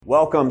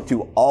Welcome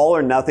to All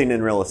or Nothing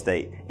in Real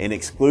Estate, an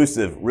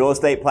exclusive real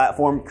estate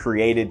platform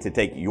created to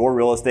take your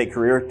real estate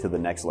career to the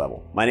next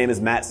level. My name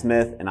is Matt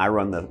Smith, and I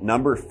run the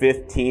number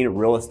 15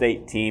 real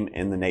estate team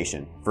in the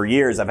nation. For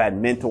years, I've had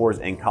mentors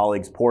and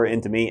colleagues pour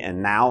into me,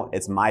 and now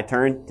it's my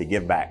turn to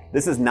give back.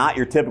 This is not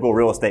your typical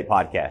real estate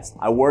podcast.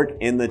 I work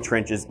in the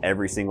trenches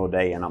every single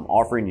day, and I'm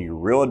offering you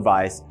real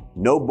advice,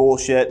 no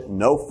bullshit,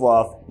 no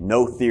fluff,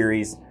 no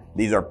theories.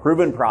 These are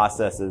proven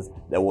processes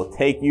that will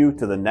take you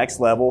to the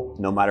next level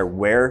no matter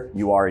where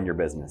you are in your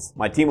business.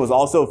 My team was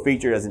also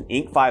featured as an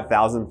Inc.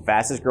 5000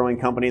 fastest growing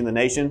company in the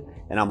nation,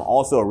 and I'm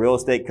also a real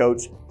estate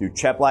coach through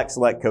Cheplack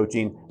Select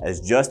Coaching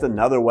as just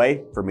another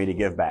way for me to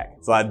give back.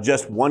 So I have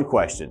just one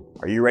question.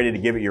 Are you ready to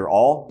give it your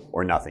all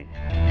or nothing?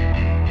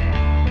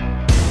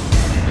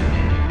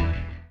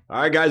 All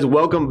right, guys,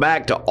 welcome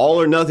back to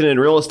All or Nothing in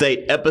Real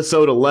Estate,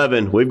 episode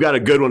 11. We've got a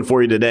good one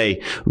for you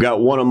today. We've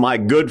got one of my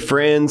good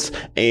friends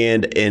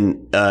and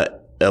a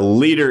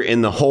leader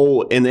in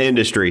the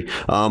industry,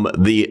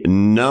 the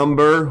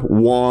number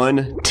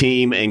one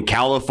team in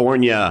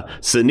California.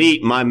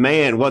 Suneet, my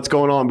man, what's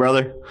going on,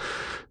 brother?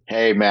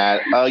 Hey,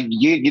 Matt.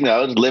 You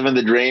know, living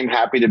the dream.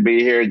 Happy to be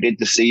here. Good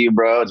to see you,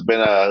 bro. It's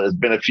been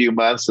a few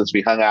months since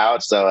we hung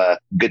out, so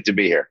good to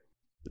be here.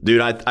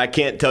 Dude, I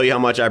can't tell you how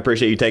much I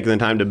appreciate you taking the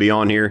time to be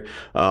on here.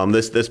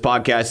 This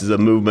podcast is a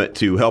movement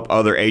to help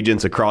other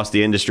agents across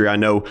the industry. I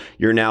know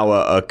you're now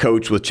a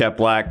coach with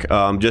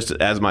Cheplack, just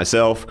as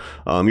myself.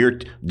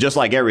 You're just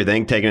like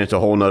everything, taking it to a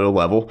whole nother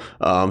level.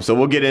 So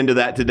we'll get into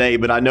that today.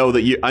 But I know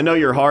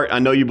your heart. I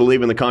know you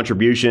believe in the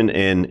contribution,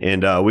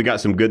 and we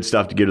got some good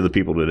stuff to give to the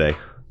people today.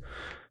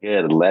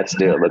 Good, let's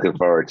do it. Looking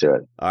forward to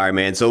it. All right,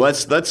 man. So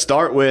let's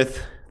start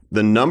with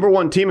the number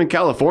one team in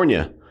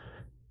California.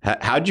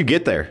 How'd you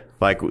get there?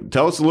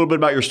 Tell us a little bit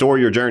about your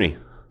story, your journey.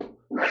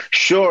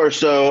 Sure.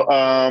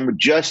 So,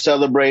 just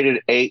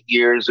celebrated 8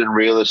 years in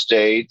real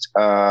estate.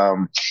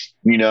 You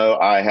know,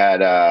 I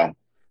had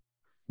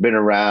been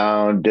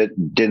around,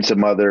 did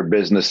some other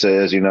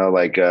businesses. You know,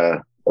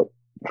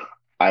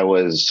 I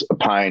was a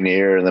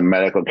pioneer in the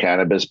medical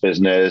cannabis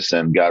business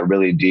and got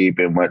really deep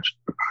and went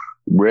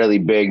really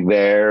big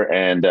there.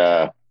 And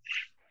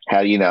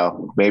had, you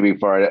know, maybe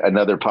for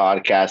another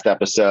podcast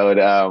episode,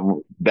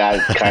 that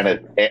kind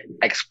of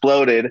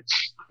exploded.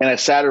 And I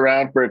sat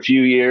around for a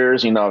few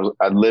years. You know,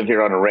 I lived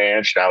here on a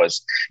ranch and I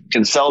was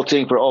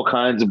consulting for all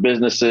kinds of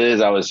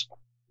businesses. I was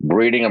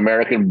breeding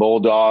American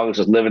bulldogs,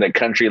 just living a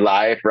country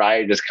life,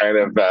 right? Just kind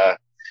of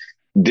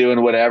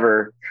doing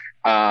whatever.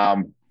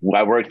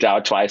 I worked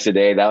out twice a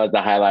day. That was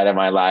the highlight of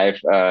my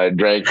life.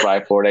 Drank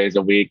 4 days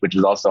a week, which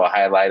was also a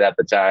highlight at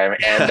the time.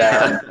 And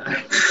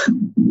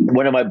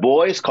one of my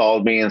boys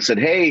called me and said,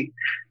 "Hey,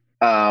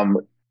 I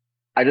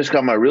just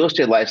got my real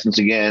estate license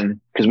again,"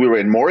 because we were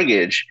in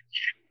mortgage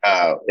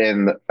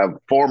in a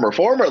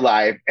former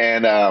life.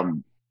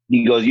 And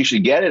he goes, "You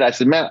should get it." I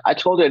said, "Man, I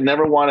told you I'd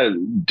never want to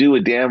do a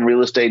damn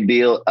real estate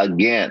deal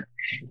again."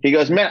 He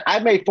goes, "Man, I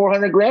made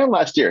 $400,000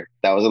 last year."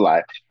 That was a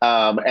lie.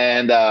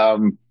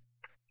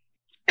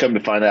 Come to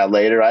find out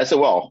later, I said,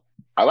 "Well,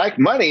 I like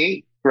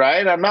money,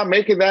 right? I'm not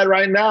making that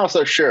right now."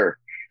 So sure.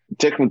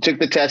 Took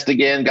the test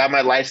again, got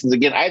my license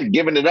again. I had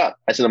given it up.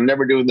 I said, "I'm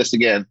never doing this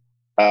again."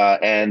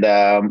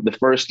 The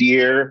first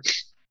year,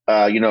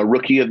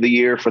 rookie of the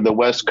year for the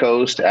West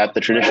Coast at the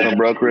traditional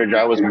brokerage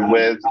I was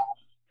with.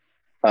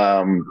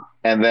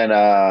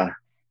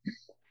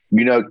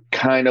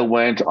 Kind of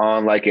went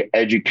on like an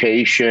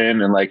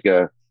education and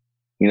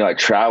I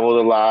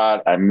traveled a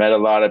lot. I met a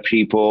lot of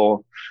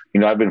people.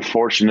 You know, I've been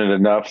fortunate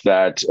in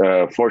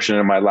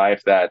my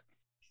life that,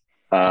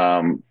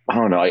 I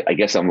don't know, I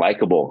guess I'm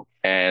likable.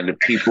 And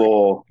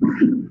people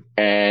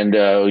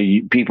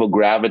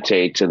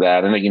gravitate to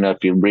that. And, you know,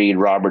 if you read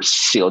Robert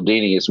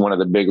Cialdini, it's one of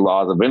the big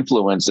laws of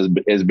influence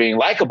is being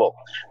likable.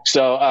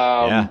 So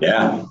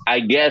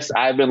I guess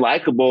I've been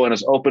likable and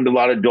it's opened a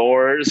lot of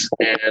doors.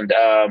 And,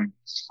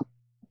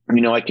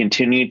 I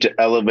continued to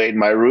elevate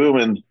my room.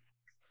 And,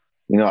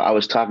 you know, I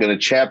was talking to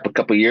Chep a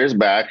couple of years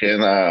back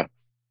and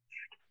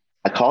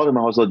I called him.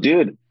 I was like,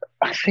 "Dude,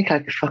 I think I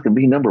could fucking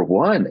be number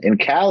one in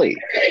Cali."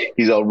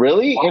 He's like,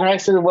 "Really?" And I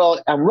said,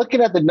 "Well, I'm looking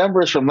at the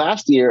numbers from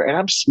last year and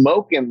I'm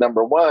smoking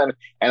number one.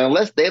 And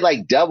unless they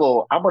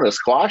double, I'm going to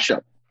squash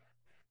them."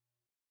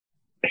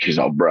 She's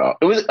all, "Bro,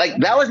 it was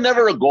that was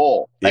never a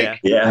goal.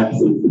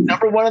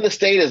 Number one in the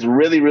state is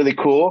really, really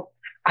cool.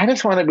 I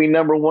just want to be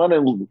number one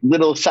in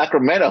little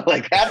Sacramento.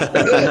 That's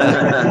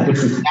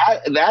good."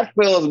 that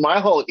fills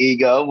my whole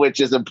ego, which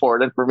is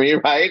important for me.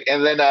 Right.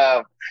 And then,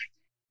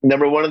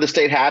 number one in the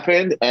state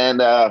happened. And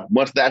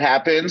once that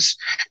happens,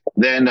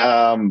 then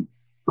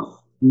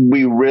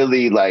we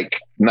really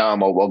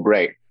well,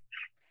 great.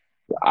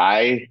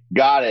 I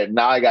got it.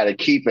 Now I got to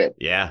keep it.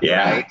 Yeah.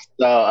 Right?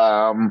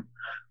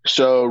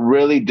 So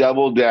really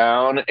doubled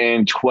down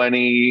in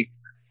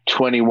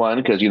 2021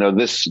 because, you know,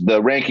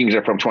 the rankings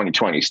are from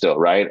 2020 still,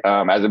 right?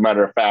 As a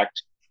matter of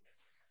fact,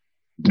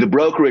 the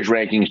brokerage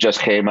rankings just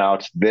came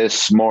out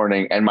this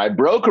morning and my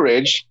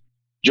brokerage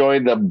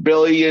joined the $1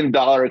 billion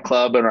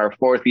club in our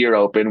 4th year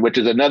open, which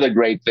is another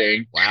great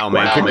thing. Wow,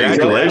 man.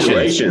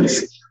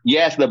 Congratulations.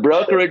 Yes, the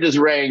brokerage is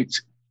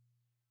ranked.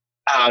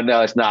 Oh,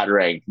 no, it's not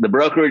ranked. The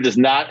brokerage is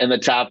not in the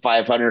top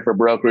 500 for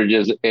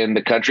brokerages in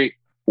the country,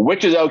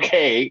 which is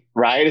okay,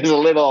 right? It's a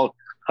little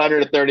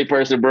 130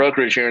 person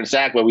brokerage here in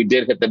Sac, but we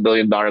did hit the $1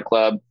 billion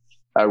club.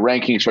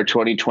 Rankings for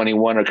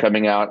 2021 are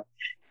coming out,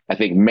 I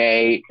think,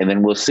 May, and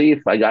then we'll see if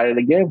I got it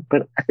again,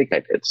 but I think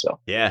I did. So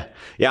yeah,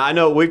 I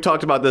know we've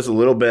talked about this a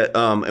little bit,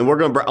 and I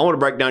want to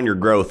break down your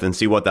growth and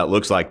see what that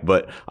looks like.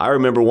 But I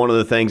remember one of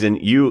the things, and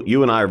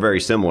you and I are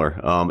very similar,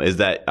 is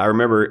that I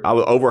remember I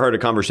overheard a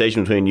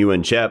conversation between you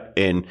and Chep,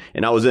 and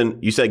I was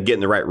you said get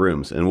in the right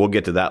rooms, and we'll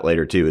get to that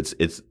later too.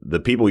 It's the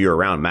people you're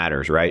around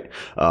matters, right?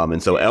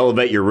 And so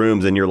elevate your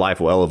rooms, and your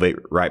life will elevate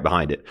right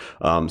behind it.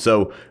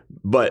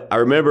 But I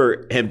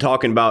remember him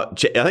talking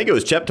about, I think it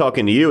was Chep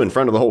talking to you in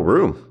front of the whole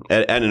room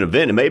at an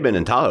event. It may have been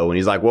in Tahoe. And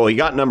he's like, well, he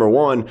got number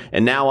 1.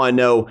 And now I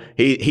know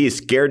he's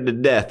scared to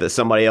death that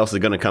somebody else is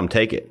going to come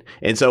take it.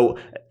 And so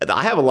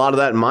I have a lot of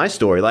that in my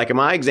story. Like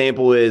my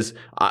example is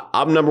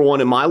I'm number 1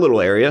 in my little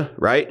area,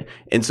 right?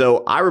 And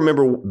so I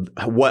remember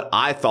what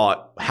I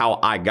thought, how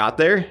I got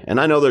there.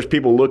 And I know there's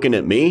people looking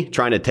at me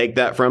trying to take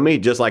that from me,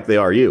 just like they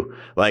are you.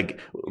 Like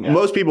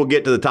most people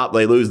get to the top,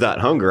 they lose that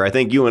hunger. I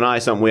think you and I,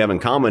 something we have in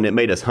common, it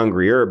made us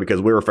hungrier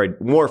because we were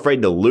more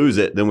afraid to lose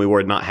it than we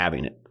were not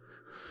having it.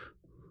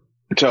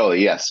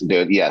 Totally. Yes,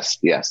 dude. Yes.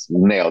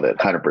 Nailed it.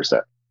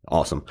 100%.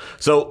 Awesome.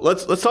 So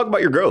let's talk about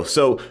your growth.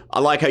 So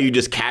I like how you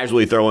just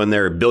casually throw in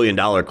there $1 billion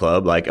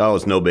club. Like, oh,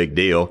 it's no big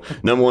deal.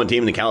 Number 1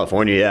 team in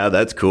California. Yeah,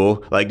 that's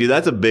cool. Like, dude,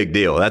 that's a big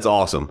deal. That's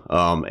awesome.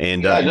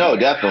 No,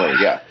 definitely.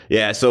 Yeah.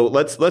 Yeah. So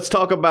let's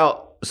talk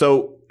about,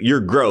 your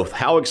growth.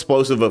 How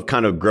explosive of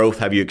kind of growth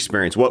have you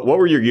experienced? What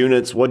were your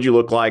units? What did you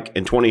look like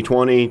in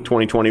 2020,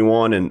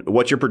 2021? And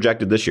what's your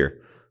projected this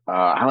year?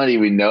 I don't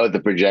even know the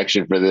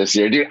projection for this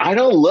year, dude. I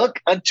don't look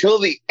until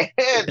the end.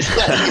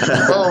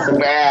 It's so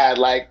bad.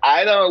 Like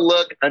I don't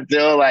look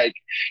until like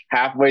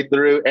halfway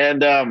through.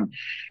 And I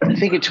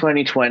think in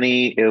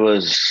 2020 it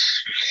was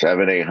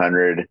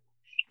 700-800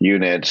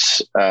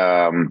 units.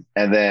 And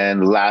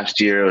then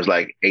last year it was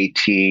like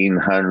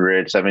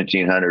 1,800,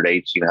 1,700,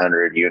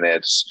 1,800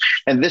 units.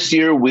 And this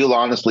year we'll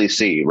honestly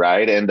see,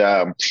 right?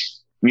 And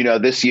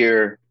this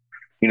year,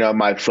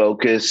 my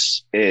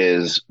focus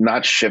is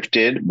not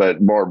shifted,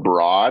 but more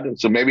broad.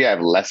 So maybe I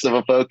have less of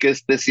a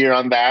focus this year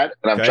on that,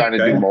 and I'm trying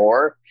to do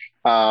more.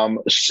 But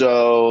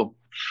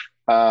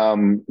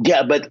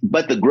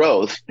the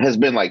growth has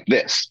been like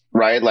this,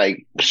 right?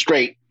 Like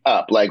straight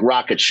up, like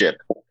rocket ship.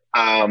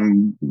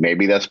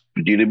 Maybe that's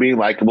due to being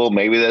likable.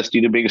 Maybe that's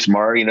due to being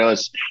smart.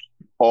 It's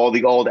all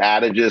the old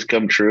adages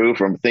come true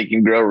from Think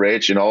and Grow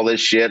Rich and all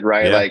this shit,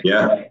 right?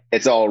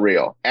 It's all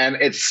real. And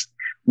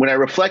when I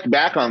reflect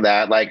back on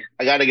that, like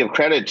I got to give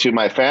credit to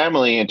my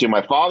family and to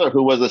my father,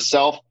 who was a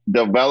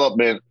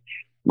self-development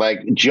like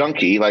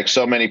junkie, like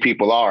so many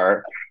people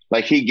are.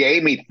 Like he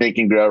gave me Think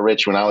and Grow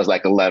Rich when I was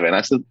like 11.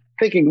 I said,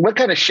 thinking, what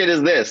kind of shit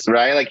is this,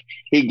 right? Like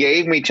he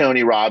gave me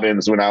Tony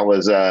Robbins when I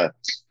was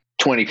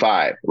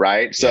 25,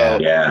 right? So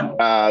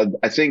I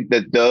think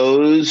that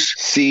those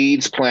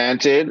seeds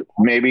planted,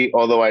 maybe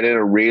although I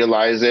didn't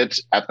realize it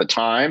at the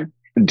time,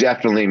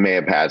 definitely may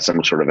have had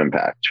some sort of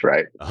impact,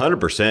 right?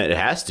 100%. It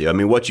has to. I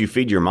mean, what you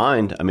feed your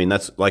mind, I mean,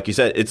 that's like you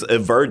said, it's a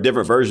very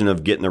different version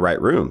of getting the right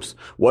rooms.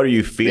 What are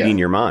you feeding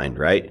your mind,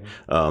 right?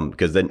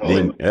 Because then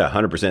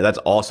 100%. That's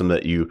awesome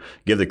that you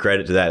give the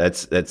credit to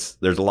that.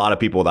 There's a lot of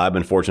people that I've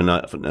been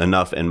fortunate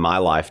enough in my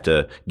life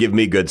to give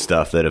me good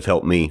stuff that have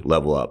helped me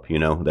level up.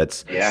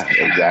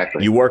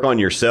 Exactly. You work on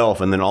yourself,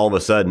 and then all of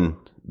a sudden,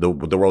 the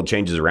world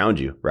changes around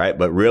you, right?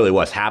 But really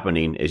what's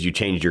happening is you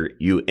change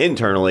you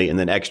internally, and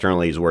then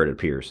externally is where it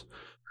appears.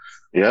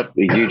 Yep.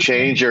 You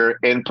change your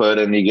input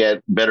and you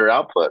get better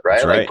output,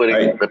 right? Like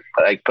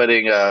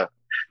putting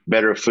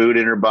better food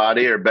in your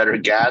body or better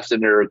gas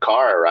in your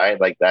car, right?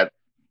 Like that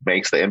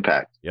makes the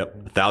impact.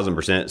 Yep.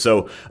 1,000%.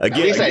 So again,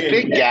 at least I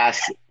think gas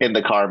in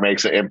the car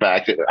makes an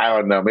impact. I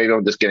don't know. Maybe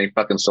I'm just getting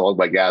fucking sold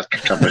by gas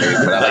companies,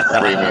 but I like the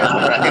premium.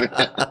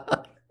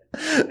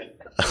 Right?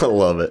 I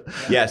love it.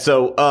 Yeah.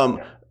 So,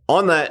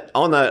 on that,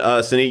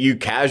 Sunny, you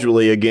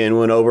casually again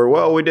went over,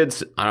 well, we did,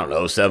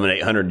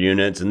 700-800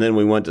 units. And then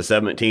we went to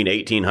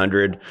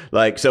 1,800.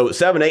 Like, so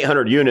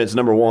 700-800 units,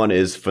 number one,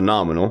 is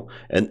phenomenal.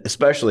 And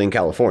especially in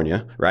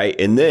California. Right.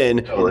 And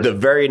then the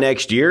very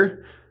next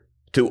year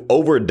to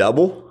over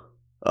double,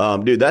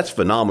 dude, that's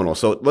phenomenal.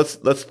 So let's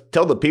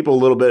tell the people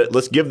a little bit.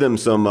 Let's give them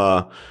some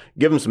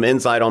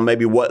insight on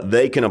maybe what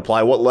they can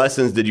apply. What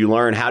lessons did you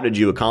learn? How did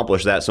you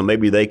accomplish that? So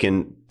maybe they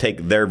can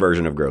take their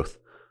version of growth.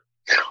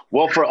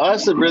 Well, for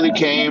us, it really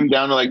came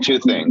down to like two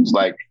things.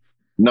 Like,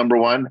 number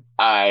one,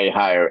 I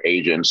hire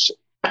agents,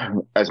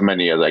 as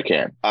many as I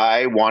can.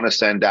 I want to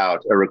send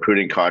out a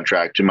recruiting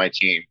contract to my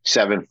team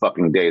 7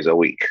 fucking days a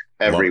week,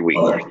 every week,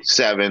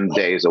 7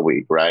 days a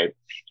week, right?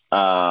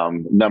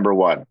 Number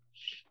one.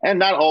 And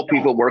not all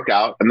people work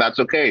out, and that's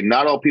okay.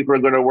 Not all people are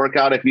going to work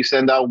out if you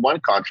send out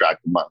one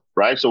contract a month,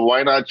 right? So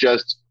why not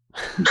just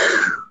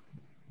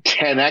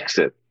 10x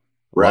it,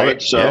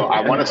 right? So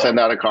I want to send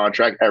out a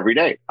contract every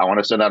day. I want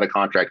to send out a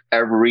contract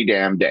every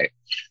damn day.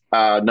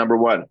 Number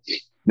one.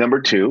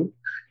 Number two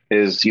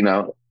is,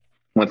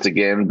 once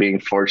again, being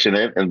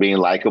fortunate and being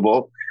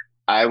likable.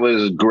 I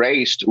was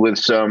graced with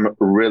some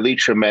really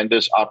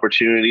tremendous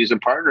opportunities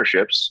and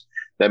partnerships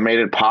that made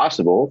it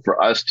possible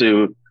for us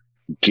to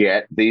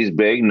get these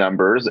big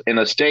numbers in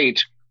a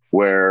state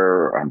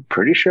where I'm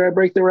pretty sure I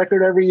break the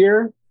record every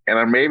year.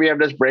 And maybe I'm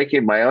just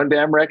breaking my own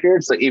damn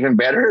record, so even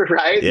better,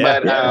 right? Yeah,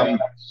 but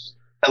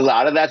a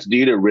lot of that's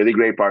due to really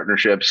great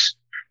partnerships,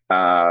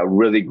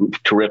 really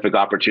terrific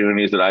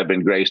opportunities that I've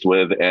been graced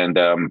with.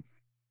 And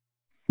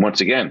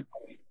once again,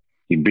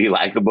 be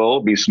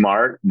likable, be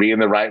smart, be in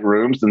the right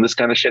rooms, and this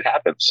kind of shit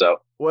happens. So,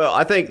 well,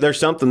 I think there's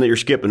something that you're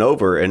skipping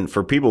over. And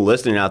for people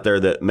listening out there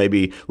that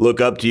maybe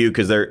look up to you,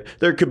 because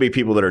there could be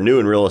people that are new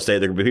in real estate.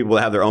 There could be people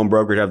that have their own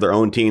brokerage, have their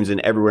own teams, and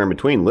everywhere in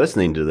between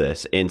listening to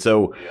this. And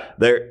so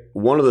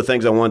one of the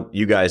things I want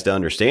you guys to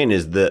understand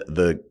is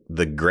the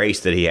grace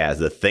that he has,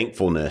 the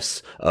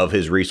thankfulness of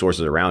his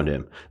resources around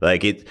him.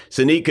 Like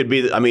Sneak could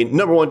be,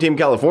 number one team in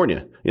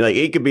California.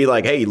 He could be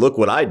like, hey, look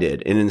what I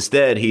did. And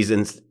instead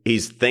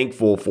he's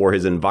thankful for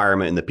his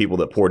environment and the people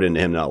that poured into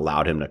him that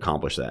allowed him to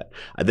accomplish that.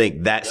 I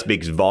think that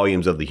speaks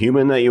volumes of the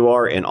human that you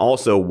are, and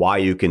also why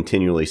you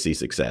continually see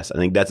success. I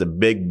think that's a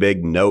big,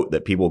 big note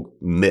that people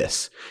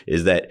miss,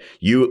 is that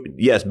you,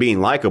 yes, being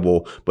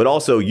likable, but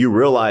also you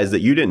realize that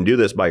you didn't do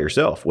this by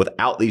yourself.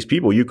 Without these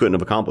people, you couldn't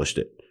have accomplished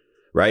it.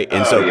 Right.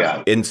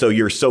 And so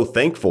you're so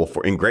thankful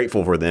for and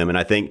grateful for them. And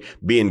I think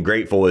being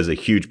grateful is a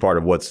huge part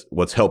of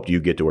what's helped you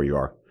get to where you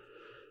are.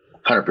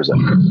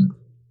 100%.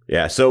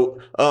 Yeah.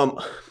 So,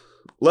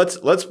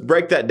 let's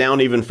break that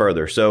down even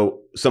further.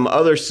 So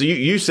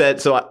you said,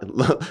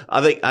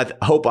 I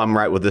hope I'm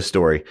right with this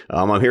story.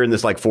 I'm hearing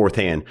this like fourth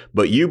hand,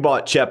 but you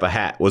bought Chep a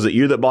hat. Was it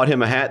you that bought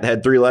him a hat that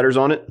had 3 letters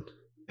on it?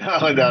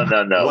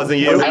 Oh, no. Wasn't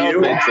you? I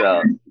don't think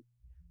so.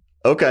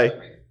 Okay.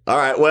 All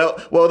right.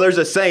 Well, there's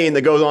a saying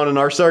that goes on in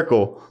our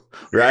circle,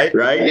 right?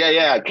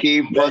 Yeah.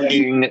 Keep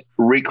fucking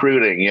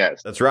recruiting.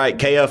 Yes. That's right.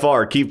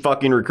 KFR, keep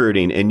fucking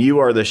recruiting. And you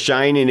are the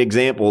shining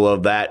example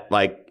of that.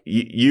 Like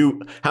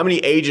how many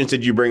agents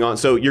did you bring on?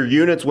 So your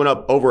units went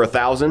up over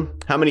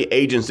 1,000. How many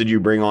agents did you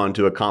bring on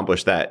to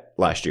accomplish that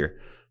last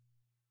year?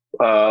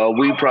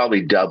 We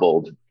probably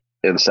doubled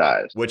in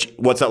size.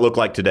 What's that look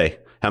like today?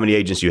 How many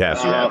agents you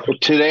have?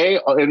 Today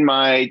in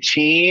my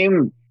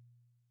team,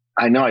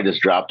 I know I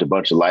just dropped a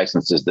bunch of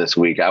licenses this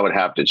week. I would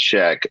have to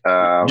check.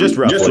 Just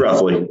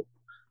roughly.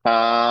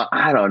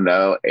 I don't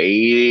know.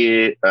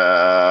 80.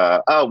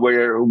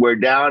 We're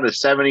down to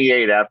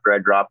 78 after I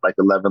dropped like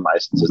 11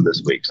 licenses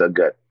this week. So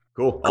good.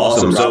 Cool.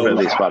 Awesome. So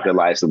these fucking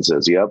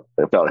licenses. Yep.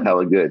 It felt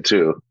hella good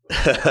too.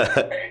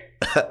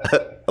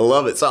 I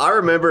love it. So I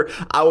remember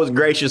I was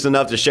gracious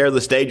enough to share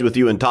the stage with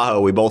you in Tahoe.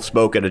 We both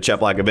spoke at a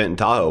Chep Like event in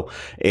Tahoe,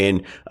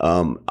 and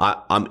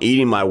I'm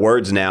eating my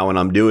words now, and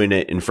I'm doing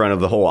it in front of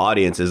the whole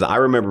audience. I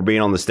remember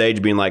being on the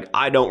stage being like,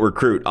 I don't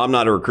recruit. I'm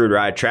not a recruiter.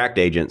 I attract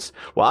agents.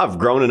 Well, I've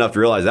grown enough to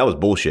realize that was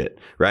bullshit,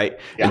 right?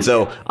 Yeah. And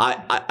so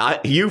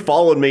you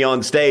followed me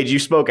on stage. You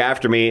spoke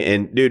after me,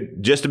 and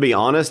dude, just to be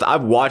honest,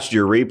 I've watched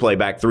your replay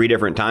back 3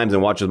 different times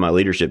and watched with my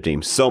leadership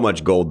team. So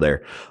much gold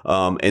there.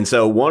 And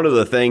so one of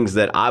the things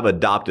that I've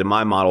adopted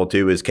my model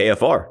to is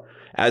KFR.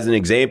 As an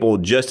example,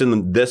 just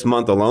in this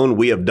month alone,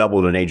 we have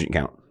doubled an agent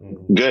count.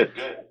 Good.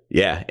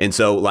 Yeah. And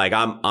so like,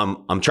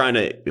 I'm trying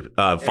to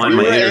find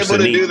my inner able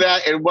to do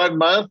that in 1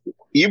 month.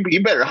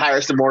 You better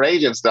hire some more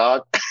agents,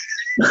 dog.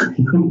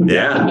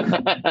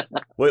 Yeah.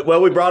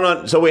 Well, we brought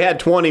on, so we had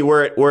 20.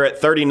 We're at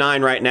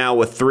 39 right now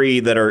with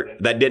 3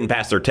 that didn't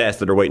pass their test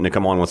that are waiting to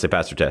come on once they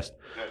pass their test.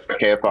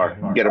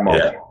 KFR, get them on.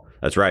 Yeah,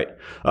 that's right.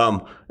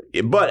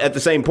 But at the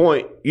same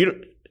point,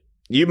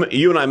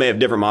 you and I may have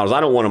different models. I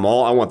don't want them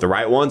all. I want the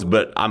right ones,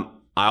 but I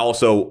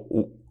also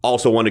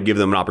want to give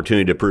them an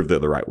opportunity to prove they're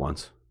the right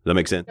ones. Does that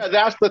make sense? Yeah,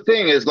 that's the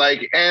thing is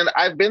like, and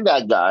I've been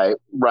that guy,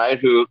 right?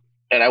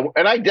 And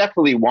I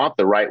definitely want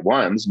the right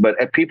ones, but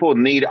if people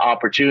need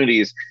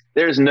opportunities,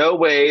 there's no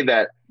way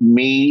that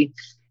me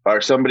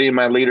or somebody in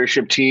my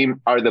leadership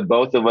team or the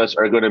both of us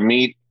are going to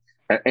meet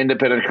an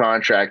independent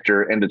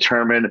contractor and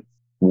determine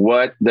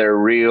what their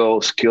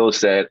real skill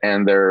set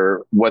and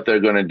what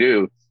they're going to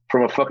do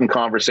from a fucking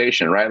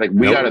conversation, right? Like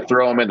we got to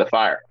throw them in the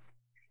fire.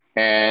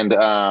 And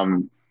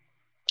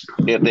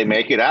if they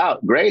make it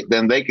out, great.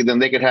 Then they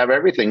could have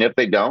everything. If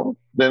they don't,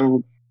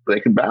 then they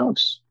can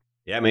bounce.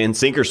 Yeah, man,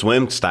 sink or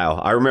swim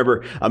style. I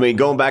remember,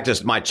 going back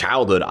to my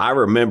childhood, I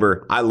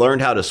remember I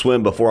learned how to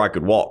swim before I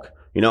could walk.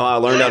 You know how I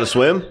learned how to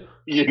swim?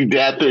 Your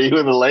dad threw you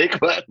in the lake?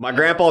 What? My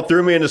grandpa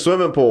threw me in the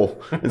swimming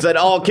pool and said,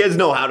 all kids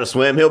know how to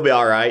swim. He'll be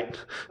all right.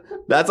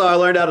 That's how I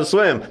learned how to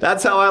swim.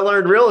 That's how I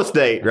learned real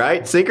estate,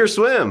 right? Sink or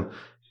swim.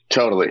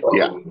 Totally.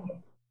 Yeah.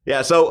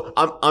 Yeah. So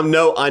I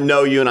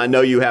know you, and I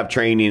know you have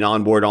training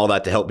on board and all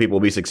that to help people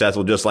be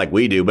successful just like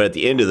we do. But at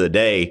the end of the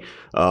day,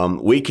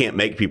 we can't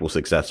make people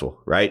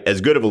successful, right? As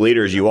good of a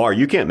leader as you are,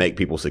 you can't make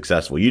people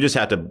successful. You just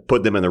have to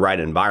put them in the right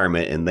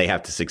environment and they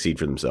have to succeed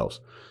for themselves.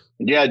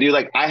 Yeah, dude.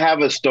 Like I have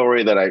a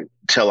story that I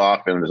tell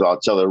often. I'll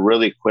tell a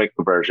really quick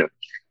version.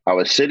 I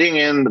was sitting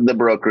in the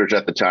brokerage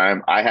at the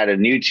time. I had a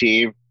new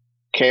team,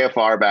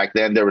 KFR back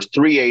then. There was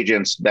 3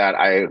 agents that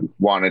I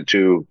wanted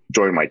to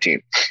join my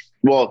team.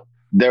 Well,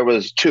 there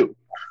was 2.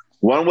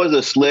 One was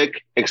a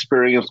slick,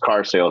 experienced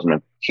car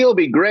salesman. He'll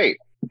be great.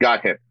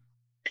 Got him.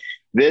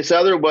 This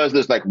other was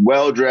this like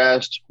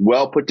well-dressed,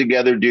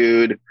 well-put-together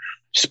dude,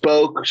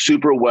 spoke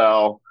super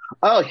well.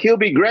 Oh, he'll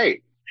be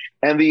great.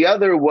 And the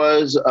other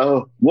was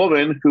a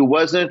woman who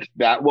wasn't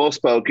that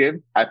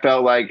well-spoken. I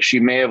felt like she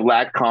may have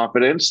lacked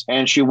confidence,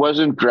 and she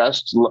wasn't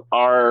dressed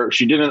or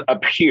she didn't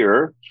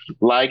appear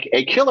like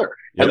a killer.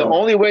 Yep. And the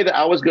only way that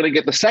I was going to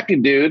get the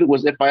second dude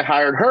was if I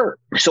hired her.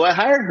 So I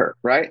hired her,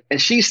 right?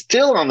 And she's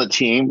still on the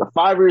team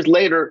 5 years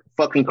later,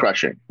 fucking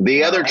crushing.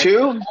 The other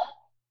 2,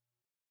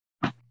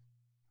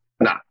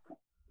 nah.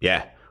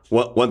 Yeah.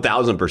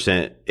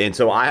 1,000%. And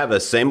so I have a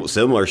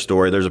similar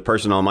story. There's a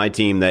person on my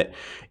team that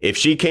if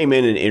she came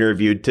in and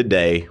interviewed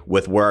today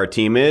with where our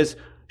team is,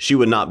 she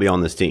would not be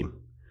on this team.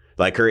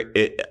 Like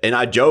and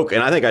I joke,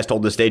 and I think I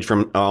told the stage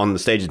on the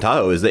stage in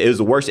Tahoe, is that it was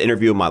the worst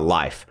interview of my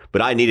life,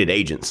 but I needed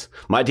agents.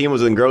 My team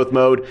was in growth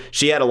mode.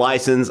 She had a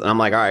license, and I'm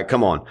like, all right,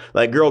 come on.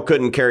 Like, girl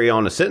couldn't carry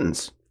on a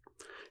sentence.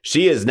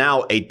 She is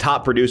now a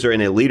top producer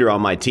and a leader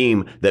on my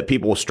team that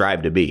people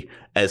strive to be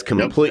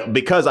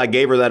because I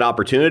gave her that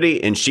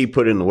opportunity and she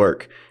put in the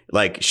work.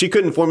 Like, she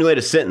couldn't formulate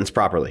a sentence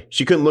properly.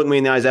 She couldn't look me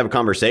in the eyes and have a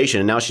conversation.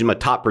 And now she's my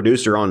top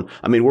producer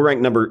we're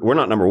ranked we're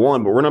not number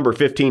 1, but we're number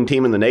 15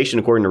 team in the nation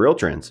according to Real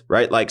Trends,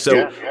 right? Like,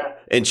 so,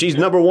 and she's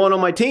number 1 on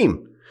my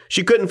team.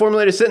 She couldn't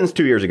formulate a sentence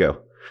 2 years ago.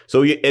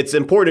 So it's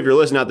important, if you're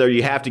listening out there,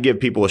 you have to give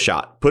people a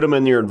shot. Put them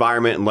in your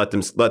environment and let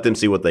them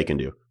see what they can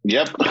do.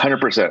 Yep,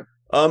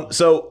 100%.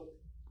 So,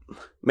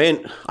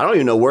 man, I don't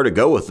even know where to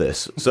go with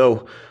this.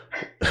 So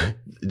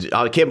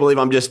I can't believe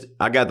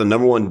I got the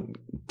number 1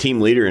 team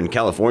leader in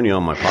California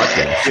on my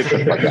podcast. Get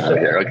the fuck out of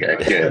here. Okay,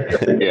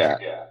 good.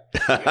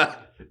 Yeah.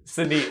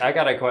 Cindy, I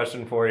got a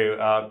question for you.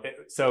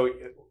 So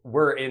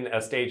we're in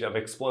a stage of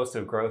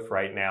explosive growth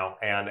right now,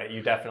 and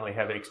you definitely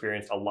have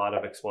experienced a lot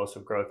of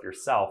explosive growth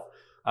yourself.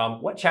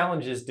 What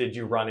challenges did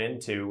you run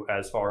into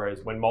as far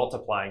as when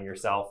multiplying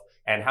yourself,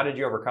 and how did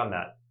you overcome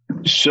that?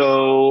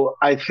 So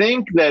I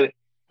think that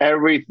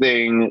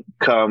everything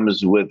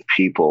comes with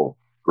people,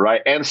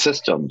 right? And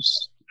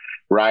systems,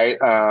 right?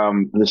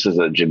 This is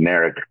a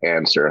generic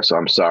answer, so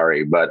I'm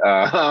sorry, but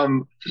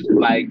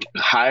like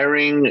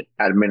hiring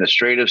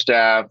administrative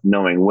staff,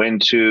 knowing when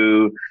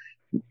to,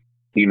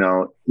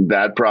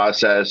 that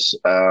process.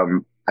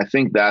 I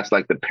think that's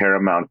like the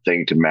paramount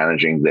thing to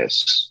managing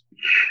this,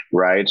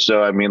 right?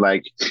 So, I mean,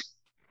 like,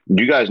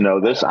 you guys know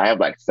this. I have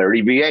like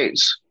 30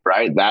 VAs,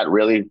 right? That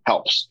really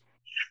helps.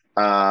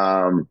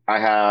 I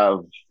have,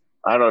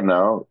 I don't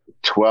know,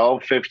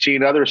 12,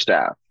 15 other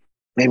staff.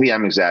 Maybe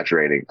I'm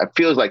exaggerating. It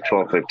feels like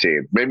 12,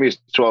 15. Maybe it's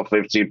 12,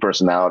 15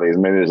 personalities.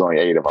 Maybe there's only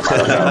 8 of them. I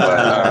don't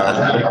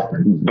know.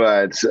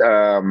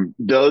 But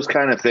those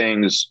kind of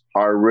things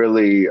are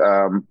really,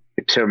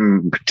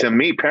 to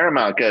me,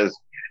 paramount, because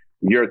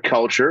your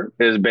culture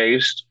is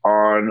based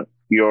on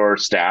your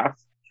staff,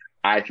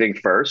 I think,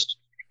 first,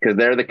 because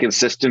they're the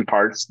consistent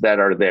parts that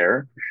are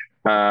there.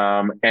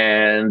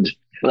 And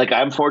like,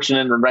 I'm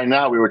fortunate right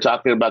now, we were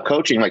talking about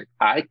coaching. Like,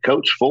 I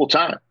coach full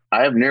time.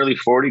 I have nearly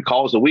 40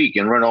 calls a week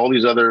and run all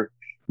these other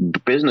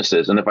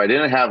businesses. And if I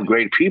didn't have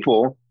great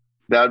people,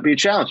 that would be a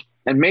challenge.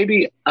 And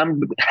maybe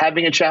I'm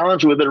having a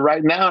challenge with it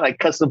right now, and I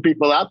cut some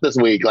people out this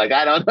week. Like,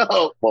 I don't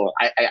know. Well,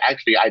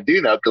 I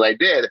do know, because I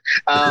did.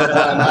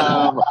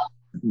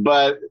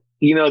 But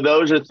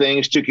those are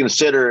things to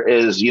consider.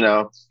 Is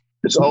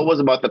it's always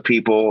about the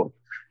people.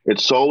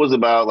 It's always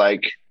about,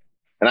 like,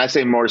 and I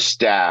say more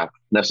staff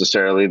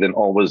necessarily than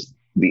always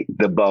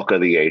the bulk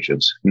of the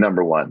agents.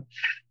 Number 1.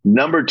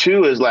 Number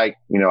 2 is, like,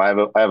 I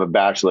have a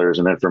bachelor's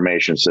in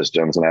information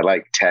systems, and I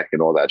like tech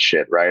and all that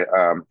shit, right?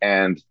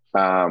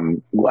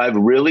 I've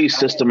really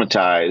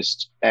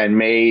systematized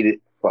and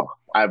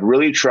I've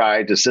really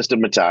tried to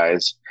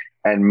systematize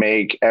and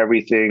make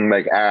everything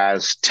like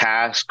as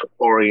task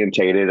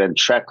orientated and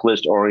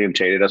checklist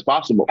orientated as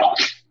possible.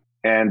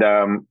 And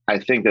I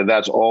think that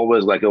that's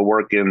always like a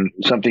work in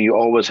something you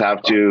always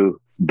have to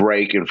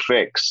break and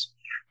fix.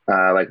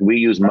 Like, we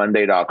use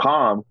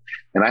Monday.com,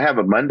 and I have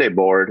a Monday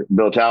board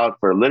built out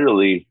for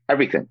literally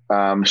everything.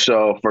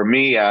 So for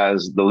me,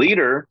 as the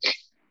leader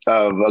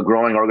of a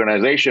growing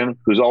organization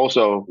who's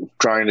also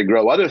trying to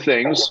grow other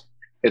things,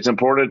 it's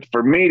important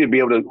for me to be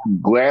able to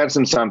glance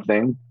in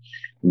something,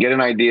 get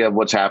an idea of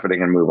what's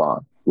happening, and move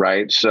on.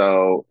 Right.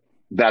 So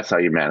that's how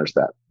you manage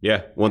that.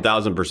 Yeah,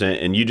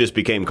 1,000%. And you just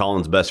became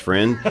Colin's best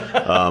friend.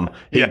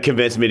 He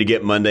convinced me to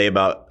get Monday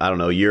about, I don't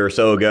know, a year or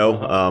so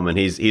ago. And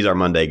he's our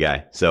Monday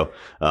guy. So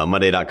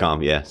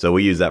Monday.com. Yeah. So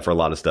we use that for a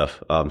lot of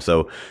stuff.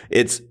 So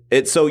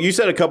so you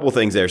said a couple of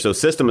things there. So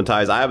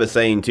systematize. I have a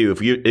saying too.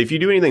 If you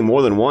do anything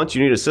more than once,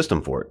 you need a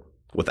system for it.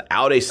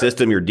 Without a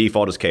system, your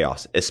default is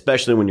chaos,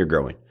 especially when you're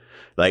growing.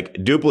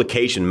 Like,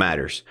 duplication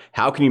matters.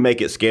 How can you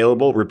make it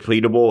scalable,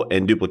 repeatable,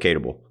 and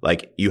duplicatable?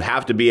 Like, you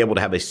have to be able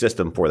to have a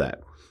system for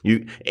that.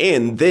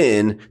 And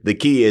then the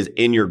key is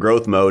in your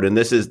growth mode. And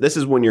this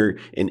is when you're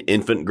in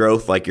infant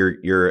growth, like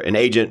you're an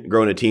agent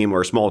growing a team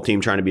or a small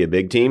team trying to be a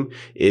big team,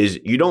 is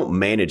you don't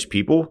manage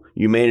people.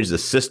 You manage the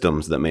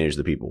systems that manage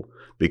the people,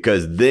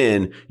 because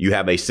then you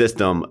have a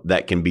system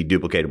that can be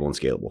duplicatable and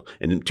scalable.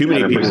 And too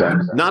many 100%.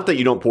 people, not that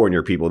you don't pour in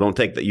your people, don't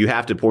take that. You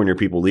have to pour in your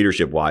people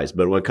leadership wise,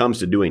 but when it comes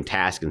to doing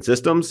tasks and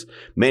systems,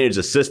 manage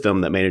the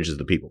system that manages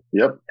the people.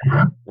 Yep.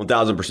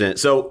 1000%.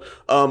 So,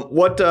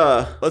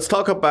 let's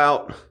talk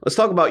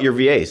about your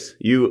VAs.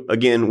 You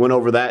again went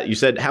over that. You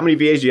said, how many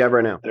VAs do you have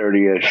right now?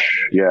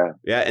 30-ish. Yeah.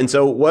 Yeah. And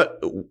so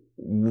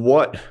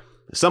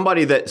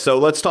so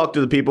let's talk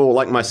to the people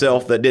like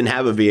myself that didn't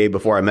have a VA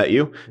before I met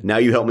you. Now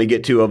you helped me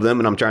get 2 of them,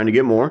 and I'm trying to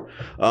get more.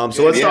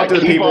 So let's talk to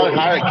the people. On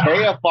hiring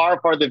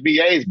KFR for the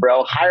VAs,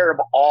 bro. Hire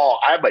them all.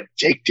 I'm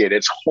addicted.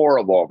 It's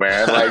horrible,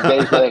 man.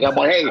 I'm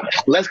like, hey,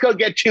 let's go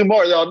get 2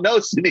 more. They'll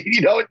know,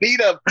 you don't need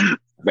them.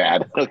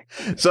 Bad.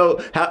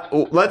 So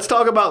let's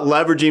talk about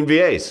leveraging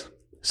VAs.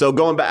 So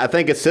going back, I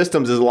think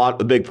systems is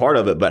a big part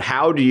of it, but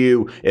how do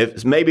you,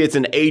 if maybe it's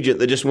an agent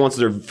that just wants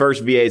their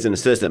first VA as an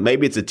assistant,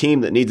 maybe it's a team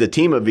that needs a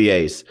team of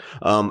VAs.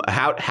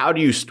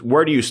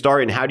 Where do you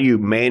start, and how do you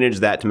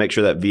manage that to make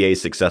sure that VA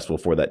is successful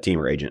for that team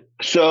or agent?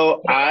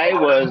 So I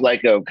was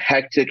like a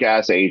hectic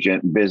ass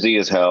agent, busy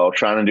as hell,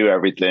 trying to do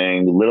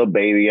everything, little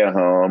baby at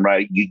home,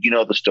 right? You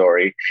know the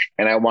story.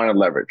 And I wanted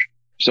leverage.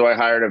 So I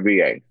hired a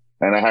VA.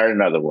 And I hired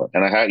another one,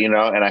 and I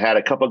had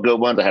a couple good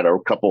ones. I had a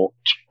couple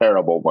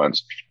terrible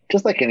ones,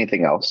 just like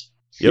anything else.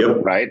 Yep.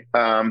 Right.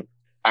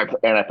 I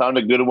found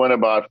a good one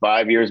about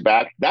 5 years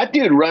back. That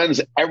dude runs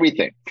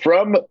everything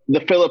from the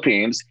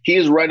Philippines. He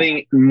is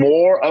running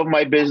more of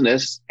my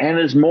business and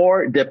is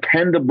more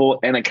dependable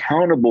and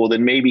accountable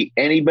than maybe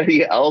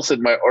anybody else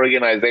in my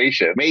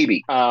organization.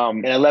 Maybe.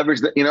 And I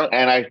leveraged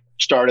and I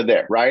started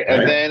there. Right.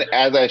 And then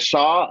as I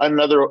saw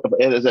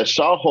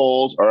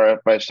holes, or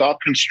if I saw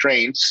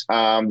constraints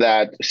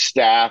that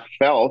staff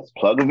felt,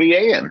 plug a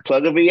VA in.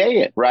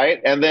 Right.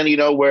 And then,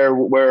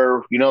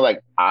 where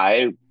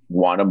I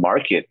want to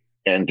market.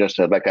 And just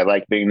like I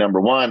like being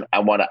number one, I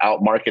want to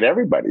outmarket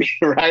everybody,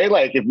 right?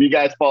 Like if you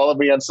guys follow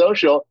me on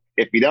social,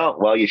 if you don't,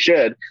 well, you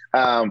should.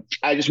 I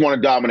just want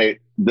to dominate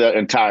the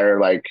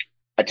entire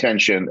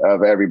attention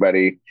of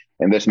everybody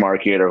in this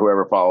market or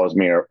whoever follows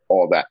me or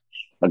all that.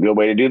 A good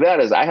way to do that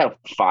is I have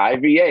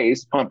 5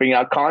 VAs pumping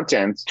out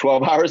content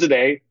 12 hours a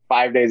day,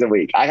 5 days a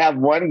week. I have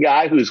one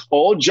guy whose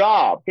whole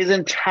job, his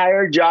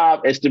entire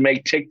job is to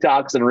make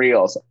TikToks and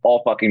Reels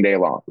all fucking day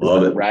long.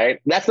 Love it.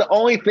 Right? That's the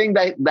only thing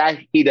that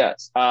he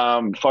does.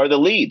 For the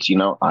leads,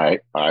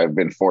 I've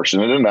been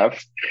fortunate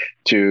enough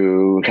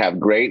to have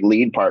great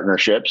lead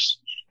partnerships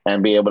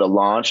and be able to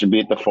launch and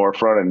be at the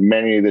forefront in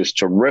many of these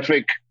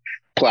terrific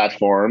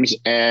platforms.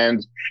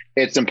 And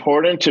it's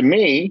important to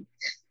me,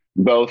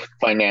 both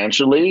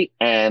financially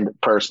and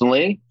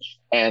personally,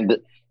 and,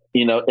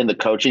 in the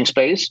coaching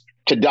space,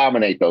 to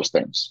dominate those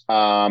things.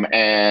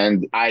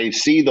 And I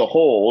see the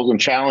holes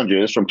and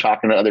challenges from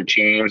talking to other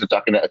teams and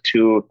talking to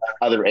 2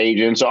 other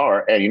agents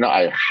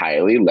I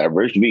highly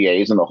leveraged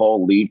VAs in the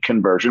whole lead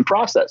conversion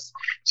process.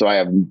 So I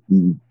have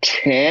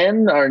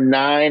 10 or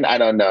 9, I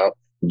don't know,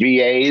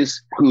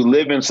 VAs who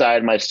live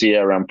inside my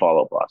CRM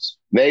Follow Boss.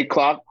 They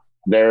clock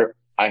there.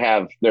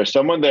 There's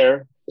someone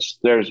there.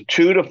 There's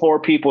 2 to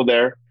 4 people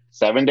there,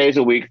 7 days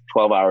a week,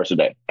 12 hours a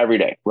day, every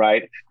day.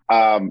 Right.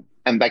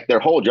 And their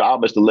whole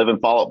job is to live in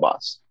Follow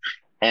Boss.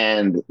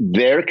 And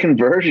their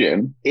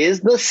conversion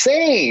is the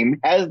same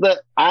as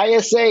the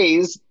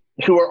ISAs,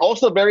 who are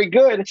also very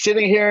good,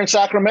 sitting here in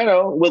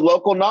Sacramento with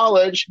local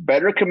knowledge,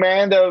 better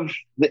command of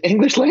the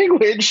English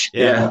language,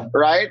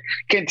 right?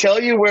 Can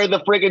tell you where the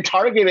friggin'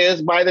 target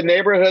is by the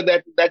neighborhood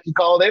that you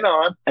called in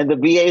on. And the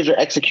VAs are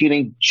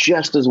executing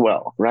just as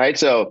well, right?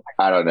 So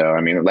I don't know.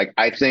 I mean,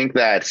 I think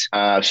that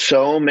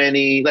so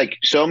many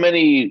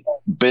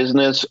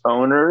business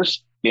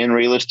owners in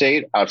real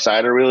estate,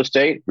 outside of real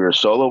estate, if you're a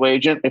solo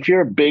agent, if you're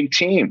a big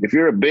team, if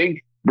you're a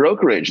big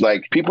brokerage,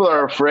 people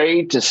are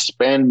afraid to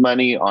spend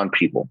money on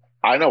people.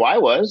 I know I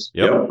was.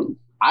 Yep.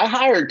 I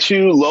hired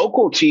 2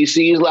 local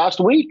TCs last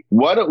week.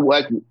 One of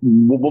my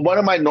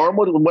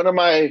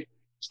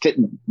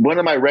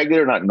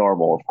regular, not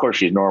normal, of course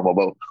she's normal,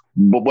 but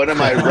one of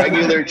my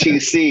regular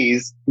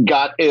TCs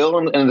got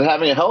ill and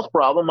having a health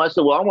problem. I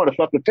said, well, I want to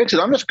fucking fix it.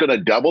 I'm just going to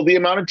double the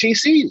amount of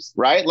TCs,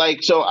 right?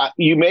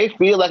 You may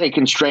feel like a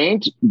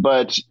constraint,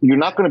 but you're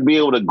not going to be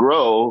able to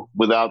grow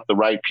without the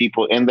right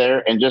people in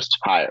there, and just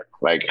hire.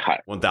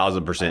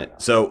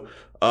 1000%. So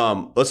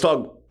let's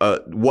talk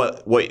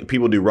what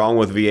people do wrong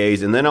with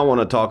VAs, and then I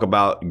want to talk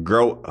about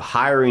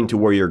hiring to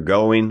where you're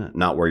going,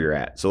 not where you're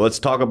at. So let's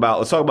talk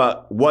about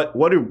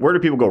where do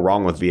people go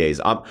wrong with VAs?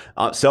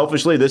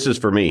 Selfishly, this is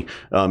for me.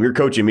 You're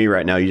coaching me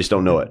right now. You just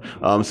don't know it.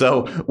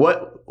 So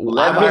what?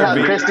 Let me have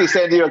Christy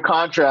send you a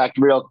contract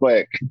real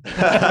quick.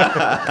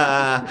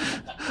 I've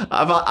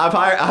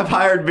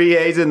hired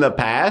VAs in the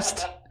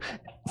past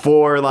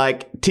for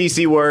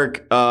TC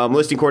work,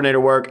 listing coordinator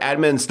work,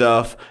 admin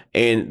stuff,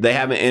 and they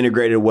haven't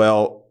integrated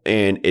well,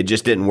 and it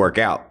just didn't work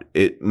out.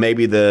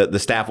 maybe the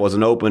staff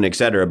wasn't open, et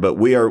cetera, but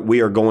we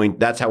are going,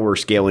 that's how we're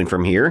scaling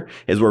from here,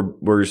 is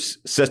we're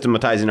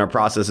systematizing our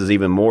processes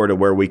even more to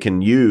where we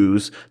can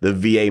use the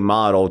VA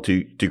model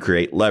to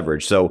create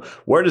leverage. So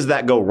where does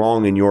that go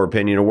wrong in your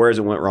opinion, or where has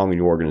it went wrong in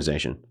your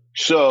organization?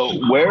 So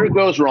where it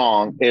goes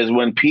wrong is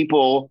when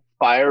people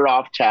fire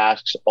off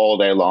tasks all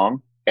day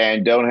long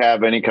and don't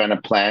have any kind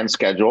of planned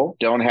schedule,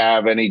 don't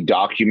have any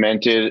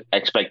documented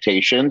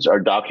expectations or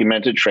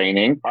documented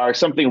training, or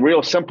something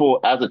real simple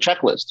as a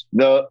checklist.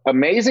 The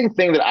amazing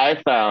thing that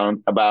I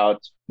found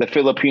about the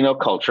Filipino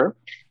culture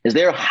is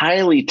they're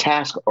highly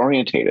task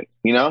orientated.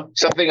 You know,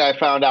 something I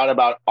found out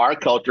about our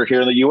culture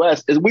here in the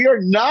US is we are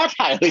not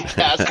highly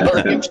task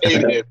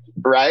orientated,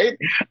 right?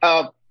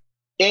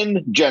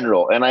 In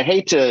general, and I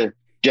hate to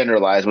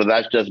generalize, but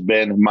that's just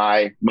been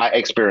my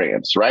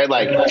experience, right?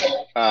 Like,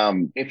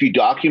 if you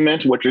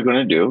document what you're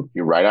going to do,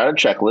 you write out a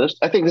checklist.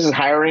 I think this is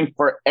hiring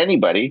for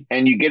anybody,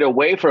 and you get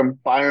away from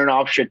firing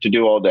off shit to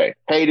do all day.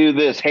 Hey, do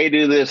this. Hey,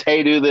 do this.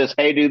 Hey, do this.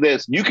 Hey, do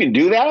this. You can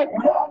do that,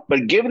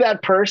 but give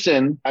that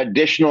person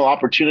additional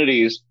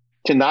opportunities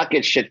to not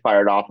get shit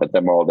fired off at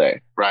them all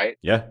day, right?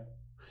 Yeah.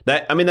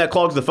 That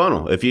clogs the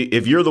funnel. If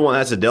you're the one that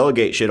has to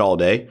delegate shit all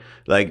day,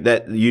 like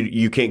that,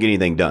 you can't get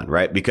anything done,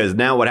 right? Because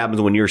now what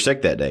happens when you're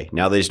sick that day?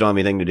 Now they just don't have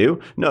anything to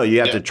do? No, you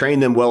have to train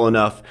them well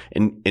enough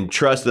and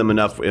trust them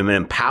enough and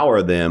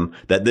empower them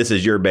that this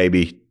is your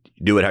baby.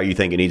 Do it how you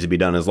think it needs to be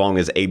done, as long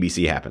as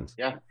ABC happens.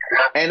 Yeah.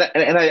 And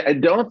I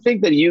don't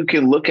think that you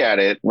can look at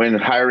it when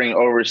hiring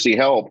overseas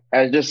help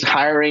as just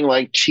hiring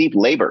like cheap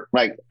labor.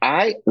 Like,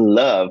 I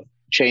love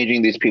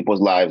changing these people's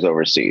lives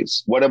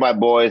overseas. One of my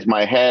boys,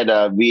 my head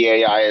of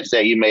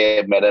VAISA, you may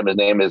have met him. His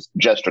name is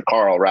Jester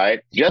Carl, right?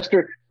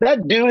 Jester,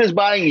 that dude is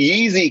buying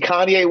Yeezy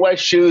Kanye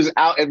West shoes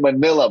out in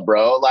Manila,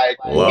 bro. Like,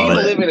 he's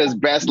living his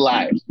best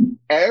life.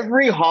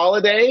 Every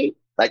holiday,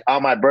 like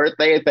on my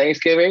birthday and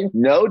Thanksgiving,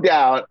 no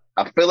doubt,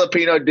 a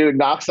Filipino dude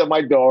knocks on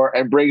my door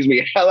and brings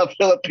me hella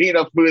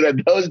Filipino food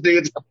that those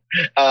dudes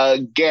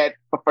get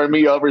for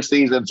me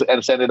overseas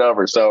and send it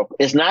over. So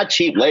it's not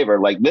cheap labor.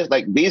 Like this,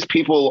 like these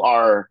people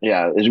are,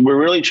 we're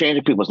really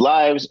changing people's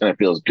lives, and it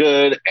feels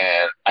good,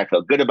 and I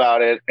feel good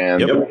about it, and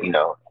you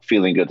know,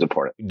 feeling good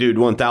support it. Dude,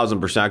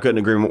 1,000%. I couldn't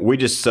agree more. We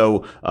just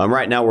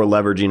right now we're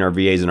leveraging our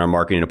VAs in our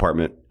marketing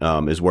department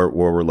is where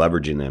we're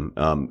leveraging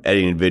them,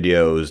 editing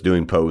videos,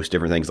 doing posts,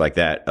 different things like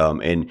that.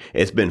 And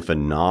it's been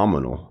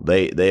phenomenal.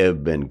 They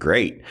have been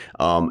great.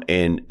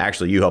 And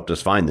actually you helped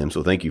us find them,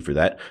 so thank you for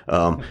that.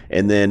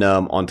 And then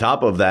on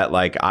top of that,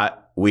 like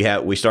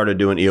we started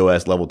doing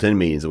EOS level 10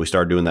 meetings, and we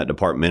started doing that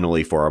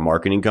departmentally for our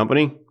marketing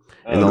company.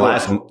 And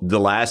the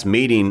last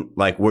meeting,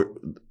 like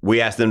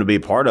we asked them to be a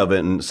part of it,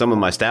 and some of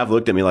my staff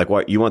looked at me like,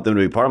 "What, you want them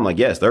to be part?" I'm like,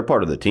 "Yes, they're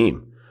part of the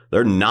team.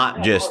 They're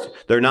not just,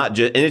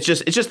 and it's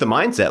just the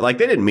mindset. Like,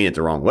 they didn't mean it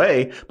the wrong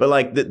way, but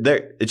like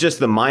it's just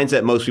the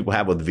mindset most people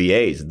have with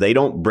VAs. They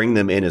don't bring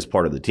them in as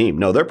part of the team.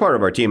 No, they're part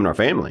of our team and our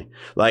family.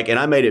 Like, and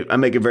I make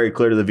it very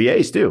clear to the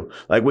VAs too.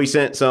 Like, we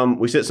sent some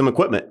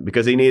equipment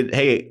because he needed,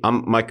 hey,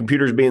 my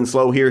computer's being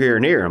slow here,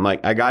 and here. I'm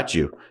like, I got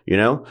you. You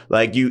know,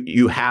 like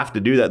you have to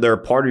do that. They're a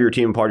part of your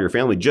team, part of your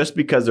family. Just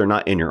because they're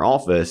not in your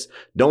office,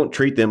 don't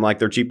treat them like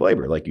they're cheap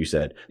labor. Like you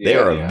said, they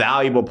are a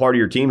valuable part of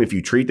your team. If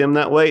you treat them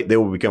that way, they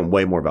will become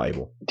way more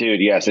valuable. Dude,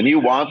 yes. And you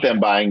want them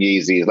buying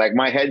Yeezys. Like,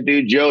 my head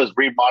dude, Joe, has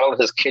remodeled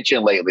his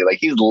kitchen lately. Like,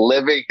 he's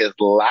living his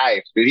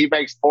life. Dude, he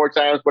makes 4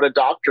 times what a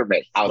doctor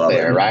makes out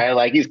there, right?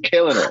 Like, he's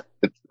killing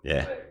it.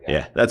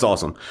 Yeah, that's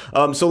awesome.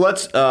 So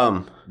let's,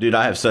 dude,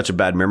 I have such a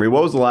bad memory.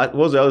 What was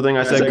the other thing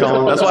I said,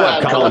 Colin? That's why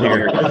I have Colin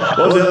here. What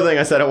was the other thing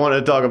I said I wanted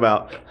to talk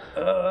about?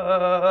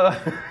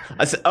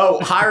 I said,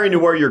 hiring to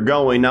where you're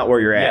going, not where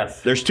you're at.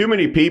 Yes. There's too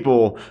many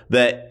people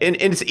that, and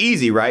it's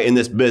easy, right, in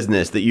this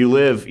business that you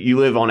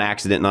live on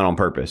accident, not on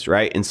purpose,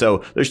 right? And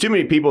so there's too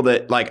many people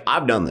that, like,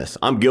 I've done this.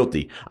 I'm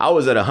guilty. I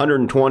was at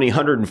 120,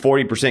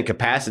 140%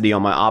 capacity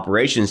on my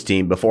operations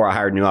team before I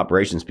hired new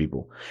operations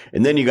people.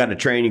 And then you got to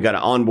train, you got to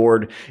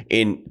onboard.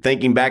 And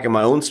thinking back in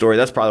my own story,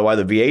 that's probably why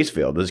the VAs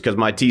failed, is because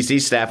my TC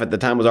staff at the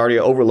time was already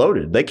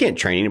overloaded. They can't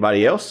train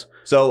anybody else.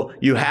 So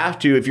you have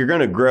to, if you're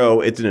going to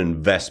grow, it's an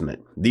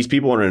investment. These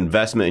people are an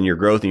investment in your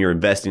growth, and you're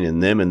investing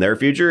in them and their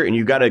future. And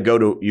you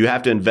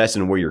have to invest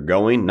in where you're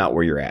going, not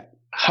where you're at.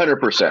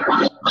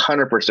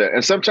 100%.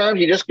 And sometimes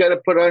you just got to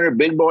put on your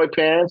big boy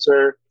pants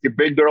or your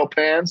big girl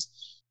pants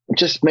and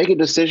just make a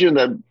decision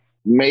that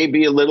may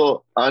be a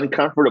little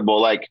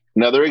uncomfortable. Like,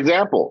 another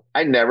example,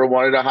 I never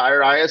wanted to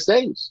hire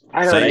ISAs.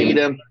 I don't need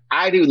them.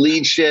 I do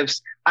lead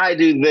shifts. I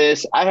do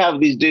this. I have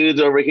these dudes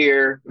over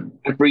here.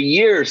 And for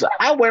years,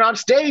 I went on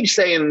stage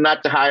saying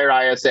not to hire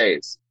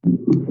ISAs.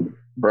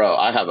 Bro,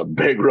 I have a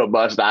big,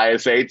 robust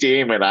ISA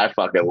team, and I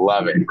fucking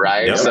love it,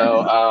 right? Yep.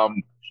 So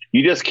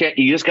you just got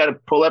to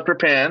pull up your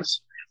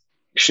pants.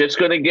 Shit's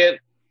going to get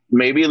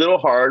maybe a little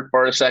hard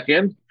for a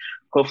second.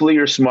 Hopefully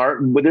you're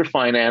smart with your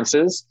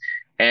finances.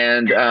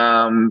 And,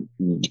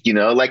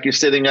 like you're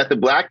sitting at the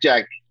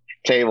blackjack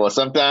table.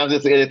 Sometimes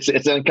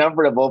it's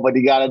uncomfortable, but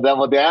you got to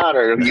double down,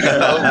 or, like,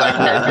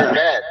 hedge your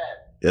bet.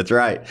 That's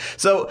right.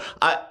 So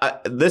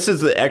this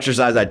is the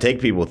exercise I take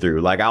people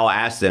through. Like I'll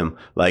ask them,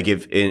 like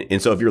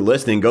so if you're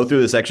listening, go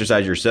through this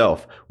exercise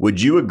yourself.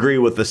 Would you agree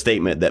with the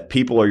statement that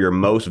people are your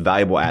most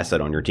valuable asset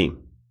on your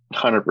team?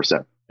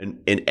 100%.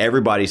 And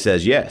everybody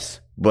says yes.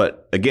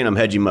 But again, I'm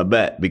hedging my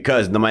bet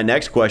because my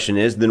next question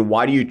is, then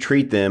why do you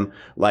treat them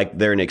like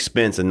they're an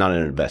expense and not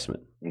an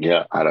investment?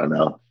 Yeah, I don't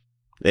know.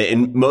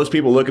 And most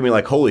people look at me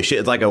like, holy shit,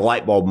 it's like a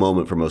light bulb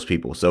moment for most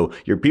people. So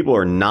your people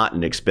are not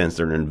an expense,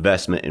 they're an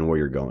investment in where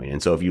you're going.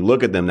 And so if you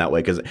look at them that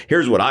way, because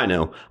here's what I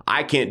know,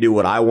 I can't do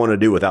what I want to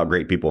do without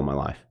great people in my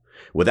life.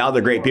 Without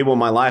the great people in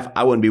my life,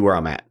 I wouldn't be where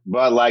I'm at.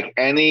 But like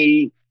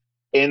any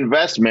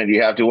investment,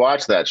 you have to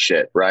watch that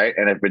shit, right?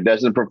 And if it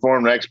doesn't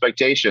perform to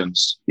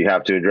expectations, you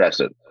have to address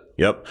it.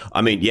 Yep.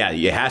 I mean, yeah,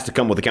 it has to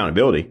come with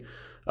accountability.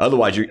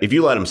 Otherwise, if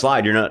you let them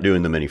slide, you're not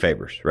doing them any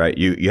favors, right?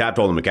 You have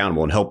to hold them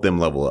accountable and help them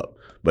level up.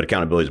 But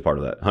accountability is a part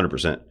of that,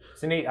 100%.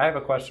 Sunit, I have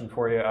a question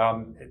for you.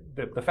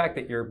 The fact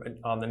that you're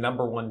on the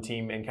number one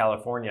team in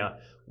California,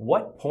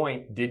 what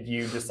point did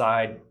you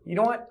decide, you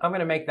know what, I'm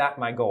going to make that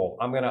my goal.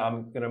 I'm going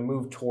to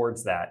move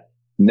towards that.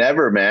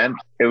 Never, man.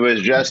 It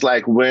was just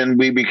like when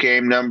we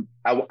became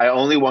I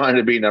only wanted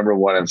to be number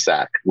one in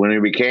SAC. When we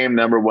became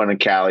number one in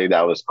Cali,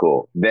 that was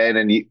cool. Then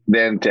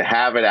to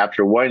have it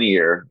after 1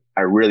 year,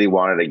 I really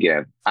wanted it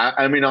again.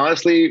 I mean,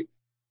 honestly,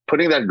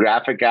 putting that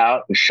graphic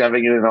out and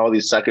shoving it in all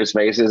these suckers'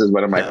 faces is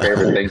one of my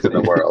favorite things in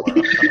the world.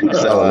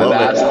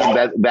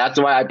 So that's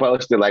why I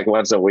post it like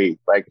once a week.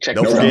 Like, check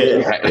this out.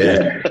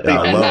 Yeah,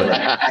 I love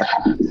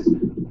it.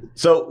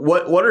 So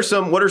what are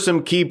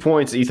some key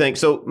points that you think?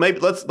 So maybe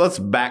let's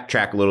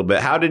backtrack a little bit.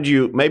 How did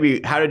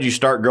you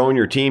start growing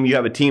your team? You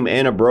have a team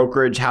and a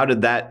brokerage. How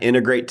did that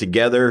integrate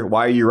together?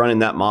 Why are you running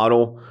that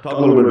model? Talk a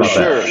little bit about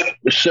that.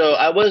 So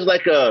I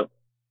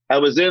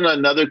was in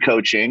another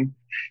coaching,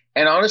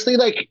 and honestly,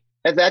 like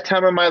at that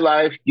time in my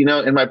life, you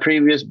know, in my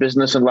previous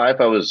business in life,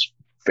 I was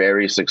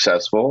very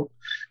successful.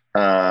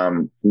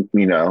 You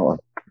know,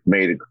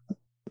 made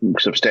a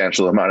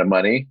substantial amount of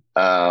money.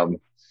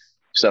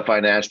 So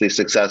financially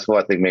successful.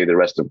 I think maybe the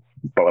rest of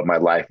my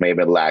life may have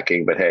been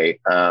lacking, but hey,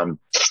 I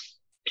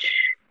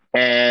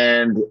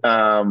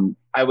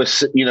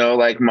was, you know,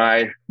 like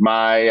my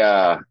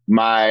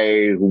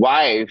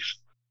wife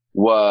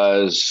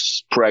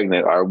was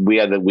pregnant, or we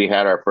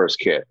had our first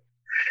kid,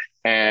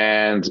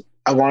 and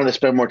I wanted to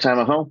spend more time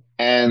at home.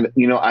 And,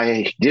 you know,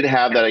 I did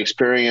have that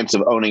experience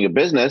of owning a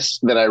business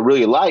that I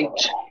really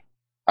liked.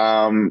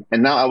 And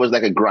now I was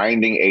like a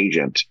grinding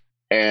agent.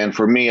 And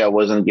for me, I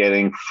wasn't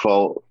getting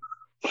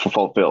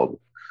fulfilled.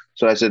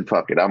 So I said,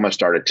 fuck it. I'm going to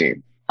start a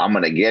team. I'm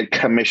going to get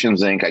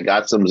Commissions Inc. I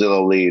got some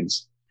Zillow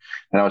leads,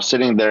 and I was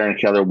sitting there in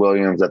Keller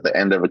Williams at the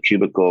end of a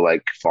cubicle,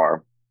 like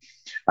farm.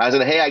 I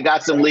said, hey, I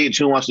got some leads.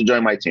 Who wants to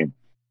join my team?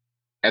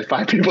 And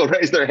 5 people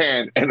raised their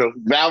hand. And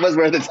that was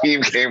where the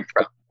team came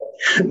from.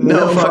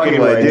 No fucking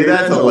way, dude.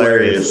 That's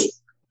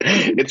hilarious.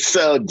 It's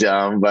so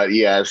dumb, but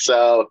yeah.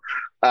 So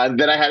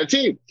then I had a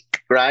team,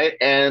 right?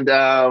 And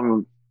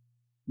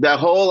the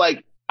whole,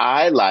 like,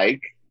 I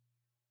like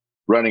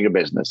running a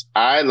business.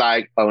 I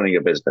like owning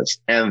a business.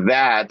 And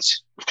that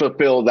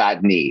fulfilled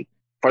that need.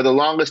 For the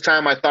longest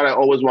time, I thought I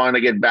always wanted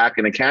to get back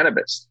into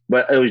cannabis,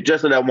 but it was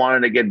just that I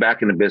wanted to get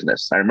back into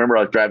business. I remember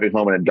I was driving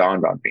home and it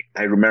dawned on me.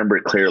 I remember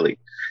it clearly.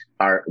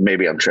 Or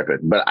maybe I'm tripping,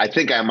 but I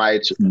think I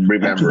might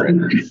remember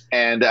it.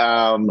 And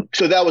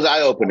so that was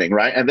eye-opening,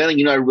 right? And then,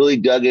 you know, I really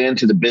dug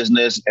into the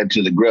business and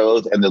to the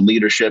growth and the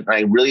leadership. And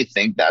I really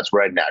think that's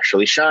where I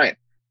naturally shine.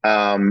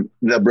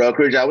 The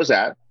brokerage I was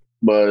at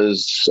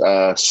was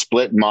a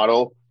split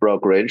model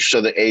brokerage. So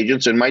the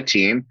agents in my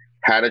team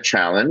had a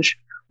challenge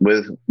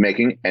with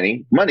making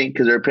any money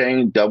because they're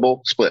paying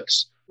double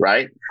splits,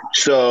 right?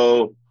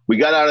 So we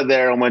got out of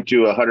there and went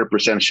to a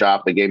 100%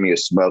 shop. They gave me a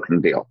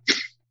smoking deal.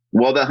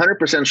 Well, the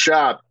 100%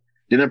 shop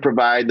didn't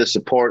provide the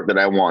support that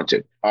I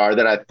wanted or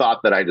that I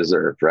thought that I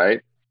deserved,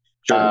 right?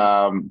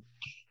 Sure.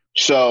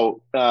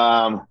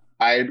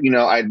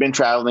 I'd been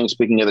traveling,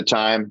 speaking at the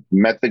time,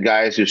 met the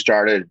guys who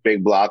started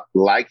Big Block,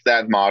 liked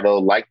that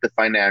model, liked the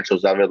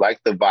financials of it,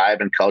 liked the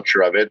vibe and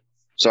culture of it.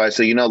 So I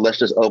said, you know, let's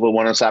just open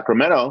one in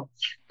Sacramento.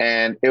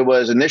 And it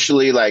was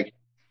initially like,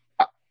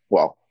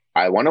 well,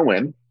 I want to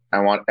win. I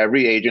want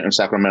every agent in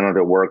Sacramento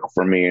to work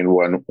for me and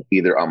one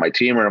either on my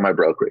team or on my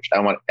brokerage. I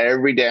want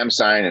every damn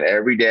sign and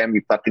every damn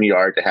fucking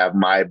yard to have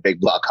my Big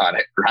Block on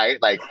it, right?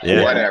 Like,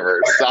 whatever.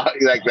 So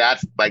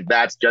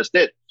that's just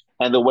it.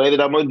 And the way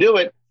that I'm going to do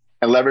it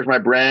and leverage my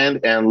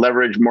brand and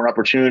leverage more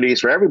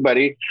opportunities for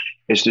everybody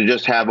is to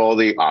just have all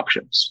the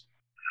options,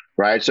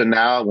 right? So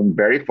now I'm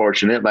very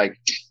fortunate. Like,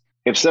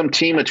 if some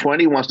team of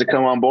 20 wants to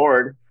come on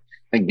board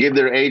and give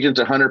their agents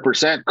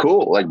 100%,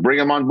 cool. Like, bring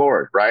them on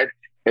board, right?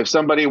 If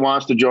somebody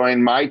wants to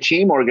join my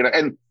team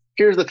and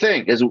here's the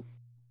thing is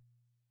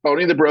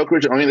owning the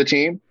brokerage, owning the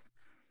team,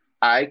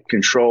 I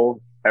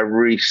control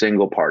every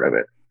single part of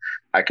it.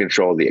 I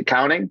control the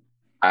accounting.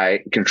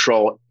 I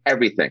control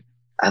everything.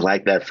 I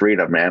like that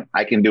freedom, man.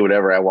 I can do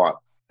whatever I want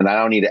and I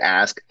don't need to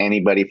ask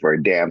anybody for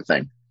a damn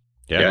thing.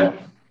 Yeah.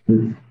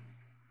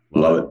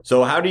 Love it.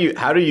 So how do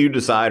you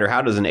decide, or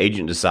how does an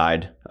agent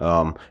decide,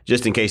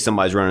 just in case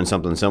somebody's running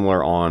something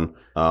similar on,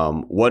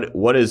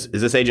 what is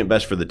this agent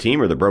best for the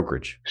team or the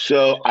brokerage?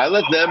 So I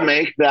let them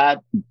make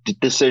that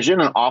decision,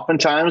 and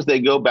oftentimes they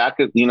go back.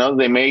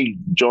 They may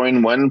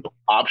join one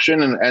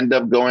option and end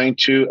up going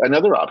to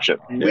another option.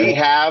 Yeah. We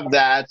have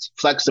that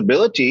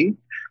flexibility.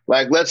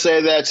 Like, let's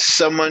say that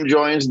someone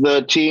joins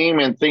the team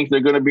and thinks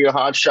they're going to be a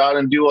hot shot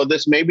and do all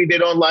this. Maybe they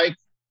don't like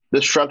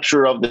the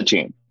structure of the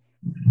team.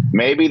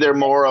 Maybe they're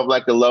more of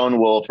like a lone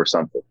wolf or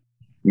something.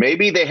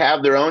 Maybe they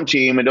have their own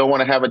team and don't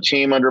want to have a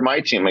team under my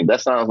team. Like,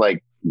 that's not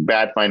like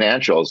bad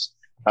financials.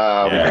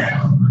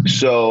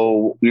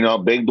 So,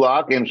 big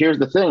block. And here's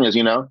the thing is,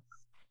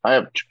 I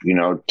have,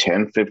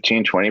 10,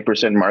 15,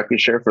 20% market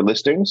share for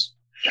listings.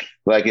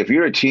 Like, if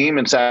you're a team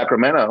in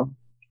Sacramento,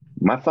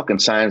 my fucking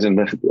sign's in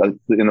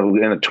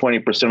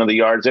 20% of the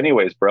yards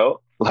anyways,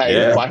 bro.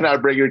 Like, why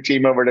not bring your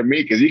team over to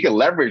me? Because you can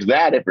leverage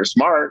that if you're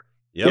smart.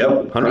 Yep.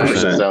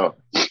 100%. So,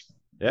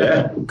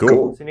 yeah,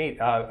 cool.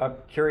 Sunit, I'm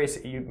curious,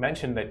 you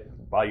mentioned that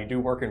while you do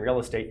work in real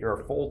estate, you're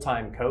a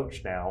full-time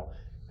coach now.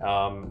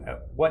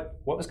 What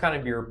was kind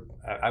of your,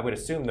 I would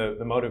assume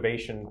the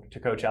motivation to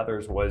coach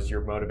others was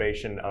your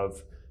motivation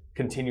of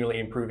continually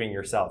improving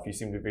yourself. You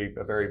seem to be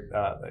a very,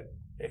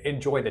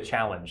 enjoy the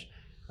challenge.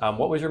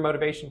 What was your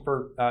motivation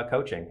for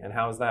coaching, and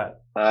how is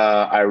that?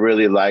 I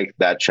really like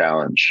that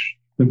challenge,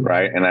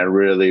 right? And I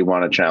really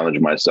want to challenge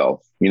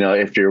myself.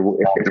 If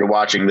you're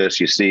watching this,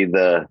 you see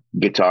the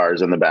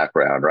guitars in the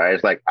background, right?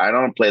 It's like, I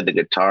don't play the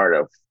guitar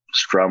to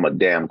strum a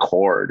damn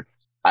chord.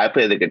 I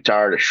play the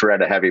guitar to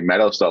shred a heavy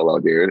metal solo,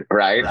 dude,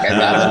 right? And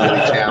that's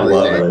really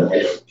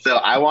challenging. So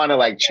I want to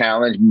like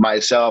challenge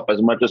myself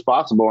as much as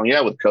possible.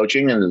 And with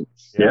coaching and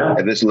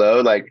at this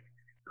load, like,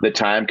 the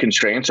time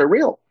constraints are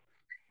real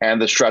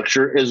and the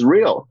structure is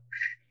real,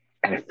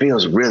 and it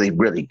feels really,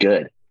 really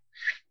good.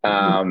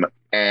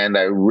 And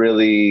I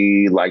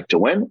really like to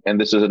win.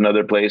 And this is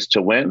another place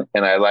to win.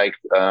 And I like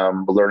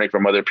learning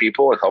from other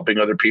people and helping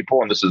other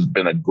people. And this has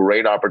been a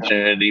great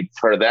opportunity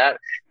for that.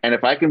 And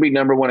if I can be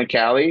number one in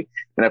Cali,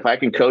 and if I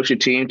can coach a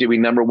team to be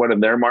number one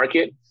in their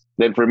market,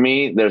 then for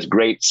me, there's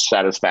great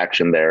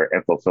satisfaction there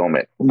and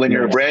fulfillment. When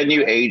you're a brand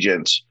new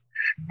agent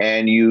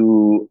and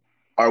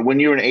when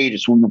you're an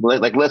agent,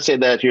 like, let's say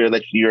that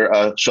you're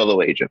a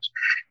solo agent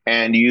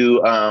and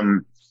you,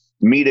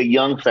 meet a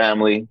young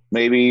family,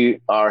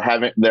 maybe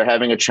they're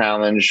having a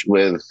challenge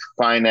with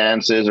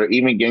finances or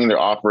even getting their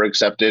offer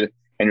accepted,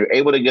 and you're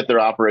able to get their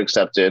offer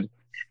accepted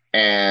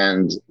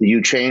and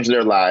you change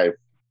their life,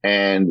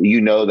 and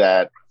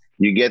that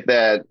you get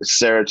that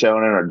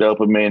serotonin or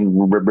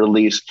dopamine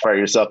released for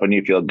yourself and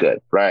you feel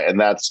good, right? And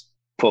that's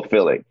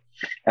fulfilling.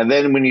 And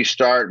then when you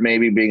start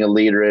maybe being a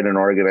leader in an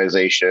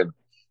organization,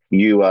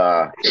 you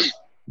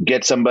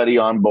get somebody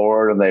on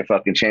board and they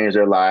fucking change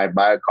their life,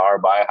 buy a car,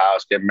 buy a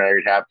house, get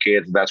married, have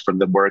kids. That's from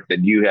the work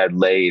that you had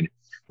laid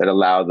that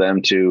allowed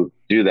them to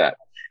do that.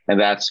 And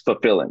that's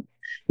fulfilling,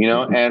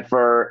 and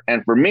for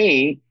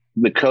me,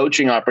 the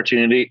coaching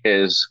opportunity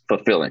is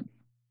fulfilling,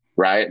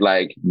 right?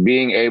 Like,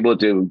 being able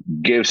to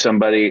give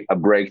somebody a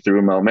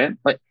breakthrough moment,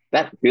 like,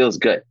 that feels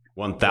good.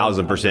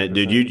 1000%,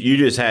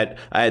 dude.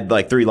 I had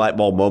like 3 light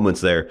bulb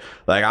moments there.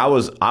 Like, I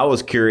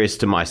was curious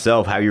to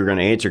myself how you were going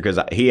to answer, because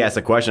he asked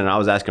a question and I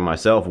was asking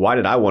myself, why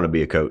did I want to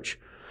be a coach?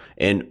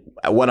 And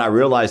what I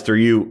realized through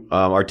you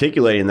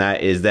articulating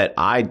that is that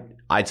I'd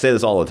say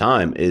this all the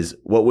time, is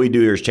what we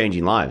do here is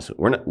changing lives.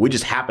 We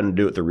just happen to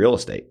do it through real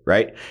estate,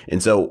 right?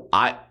 And so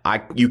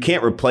you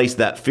can't replace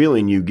that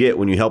feeling you get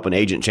when you help an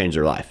agent change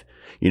their life.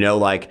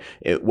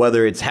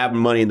 Whether it's having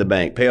money in the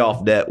bank, pay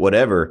off debt,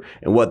 whatever.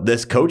 And what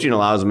this coaching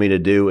allows me to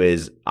do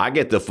is I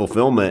get the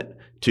fulfillment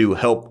to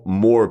help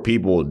more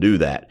people do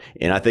that.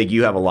 And I think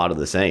you have a lot of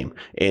the same.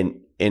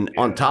 And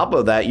on top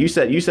of that, you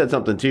said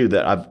something too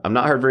that I've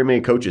not heard very many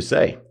coaches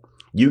say.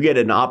 You get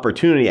an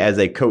opportunity as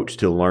a coach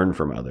to learn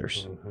from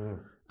others. Mm-hmm.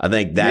 I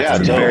think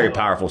that's a very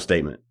powerful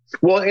statement.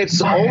 Well,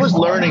 it's always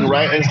learning,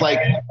 right?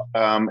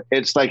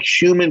 It's like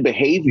human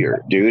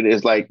behavior, dude.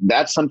 It's like,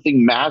 that's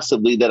something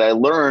massively that I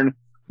learned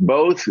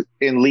both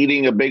in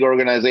leading a big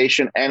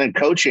organization and in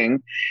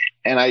coaching.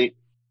 And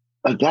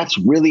that's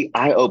really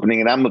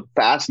eye-opening. And I'm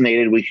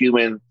fascinated with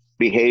human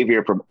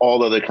behavior from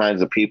all other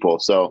kinds of people.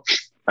 So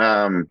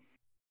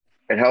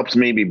it helps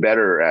me be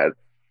better at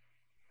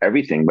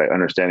everything by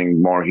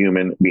understanding more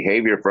human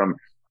behavior from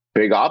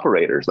big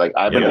operators. Like,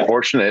 I've been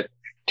fortunate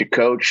to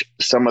coach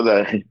some of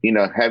the,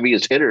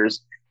 heaviest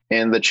hitters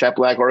in the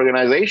Cheplack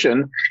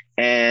organization.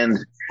 And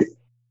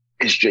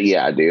it's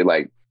just, dude,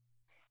 like,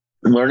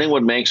 learning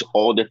what makes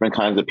all different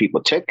kinds of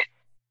people tick.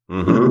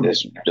 Mm-hmm.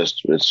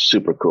 It's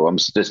super cool. I'm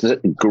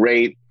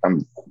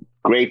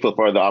grateful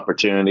for the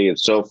opportunity.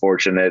 It's so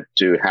fortunate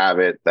to have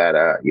it that,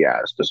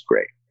 it's just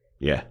great.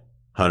 Yeah.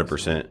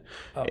 100%.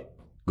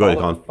 Go ahead,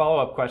 Colin.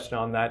 Follow-up question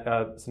on that,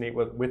 Sunit,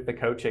 with the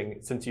coaching,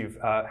 since you've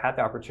had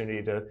the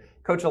opportunity to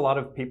coach a lot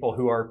of people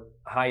who are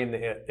high in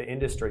the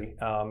industry.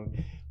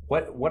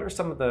 What are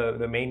some of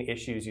the main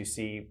issues you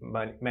see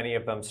many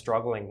of them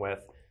struggling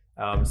with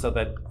so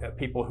that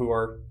people who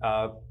are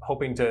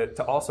hoping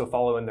to also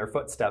follow in their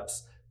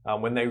footsteps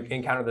when they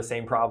encounter the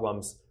same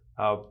problems,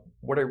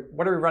 what are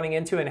we running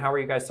into, and how are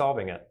you guys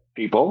solving it?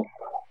 People.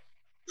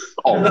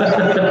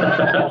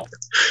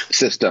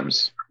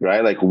 Systems,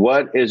 right? Like,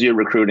 what is your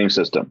recruiting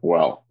system?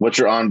 Well, what's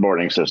your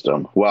onboarding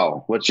system?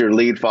 Well, what's your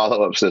lead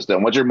follow-up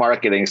system? What's your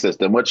marketing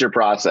system? What's your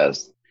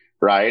process,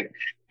 right?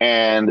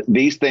 And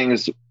these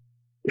things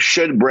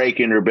should break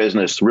in your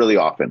business really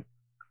often.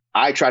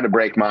 I try to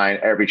break mine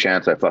every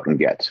chance I fucking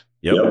get.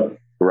 Yep.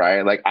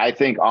 Right? Like, I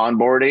think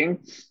onboarding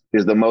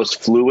is the most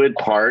fluid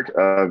part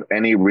of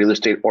any real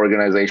estate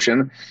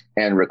organization,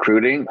 and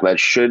recruiting that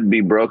should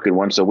be broken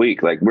once a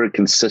week. Like, we're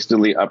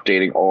consistently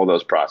updating all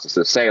those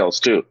processes, sales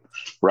too,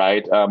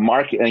 right?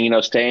 Marketing,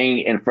 staying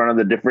in front of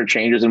the different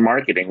changes in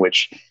marketing,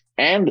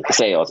 and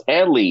sales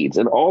and leads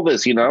and all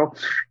this,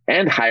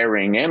 and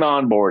hiring and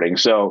onboarding.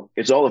 So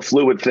it's all a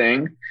fluid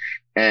thing.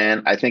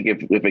 And I think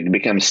if it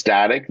becomes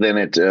static, then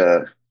it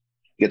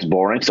gets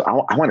boring. So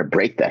I want to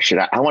break that shit.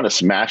 I want to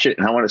smash it,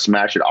 and I want to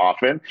smash it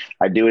often.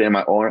 I do it in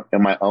my own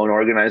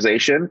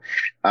organization.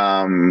 So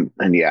I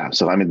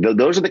mean,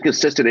 those are the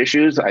consistent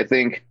issues, I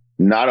think,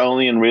 not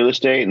only in real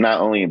estate,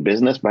 not only in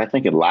business, but I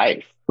think in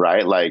life,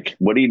 right? Like,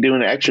 what are you doing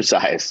to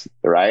exercise,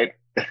 right?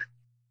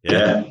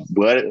 Yeah.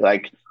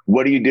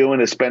 What are you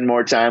doing to spend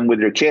more time with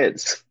your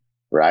kids,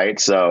 right?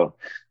 So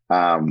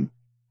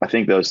I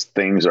think those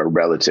things are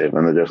relative,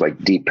 and there's like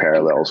deep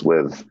parallels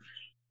with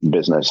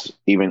business,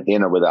 even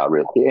in or without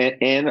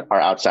in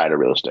or outside of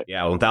real estate.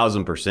 Yeah,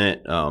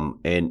 1,000%.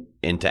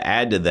 And to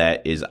add to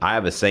that is, I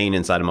have a saying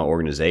inside of my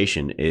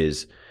organization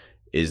is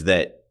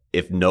that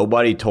if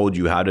nobody told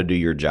you how to do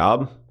your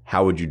job,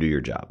 how would you do your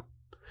job?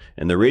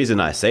 And the reason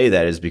I say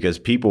that is because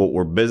people,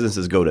 where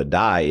businesses go to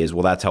die is,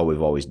 well, that's how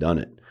we've always done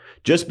it.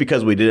 Just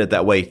because we did it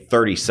that way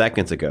 30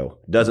 seconds ago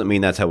doesn't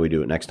mean that's how we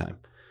do it next time.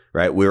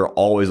 Right? We're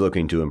always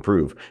looking to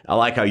improve. I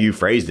like how you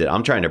phrased it.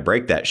 I'm trying to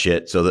break that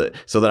shit so that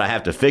I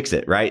have to fix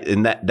it. Right.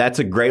 And that's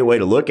a great way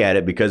to look at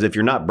it, because if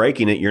you're not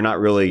breaking it, you're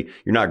not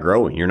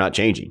growing. You're not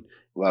changing.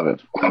 Love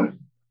it.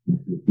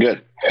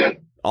 Good.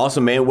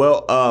 Awesome, man.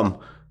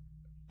 Well,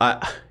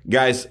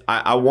 guys,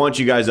 I want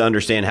you guys to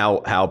understand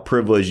how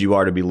privileged you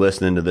are to be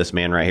listening to this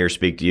man right here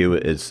speak to you.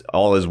 It's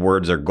all his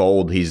words are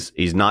gold.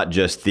 He's not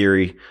just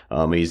theory.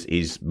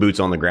 He's boots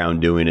on the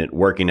ground doing it,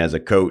 working as a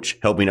coach,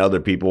 helping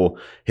other people,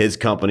 his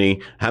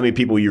company. How many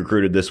people you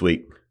recruited this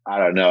week? I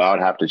don't know. I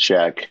would have to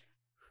check.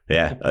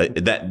 Yeah,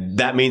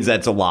 that means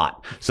that's a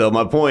lot. So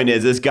my point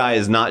is, this guy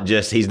he's not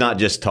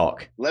just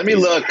talk. Let me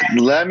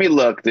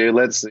look, dude.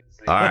 Let's see.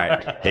 All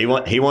right.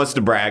 He wants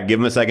to brag. Give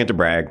him a second to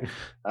brag.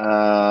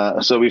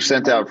 So we've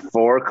sent out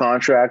 4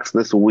 contracts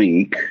this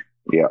week.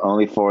 Yeah,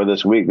 only 4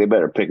 this week. They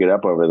better pick it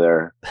up over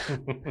there.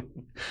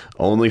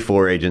 Only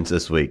 4 agents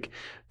this week.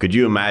 Could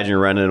you imagine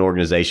running an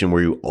organization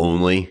where you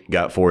only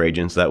got 4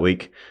 agents that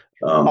week?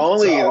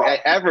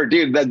 Ever,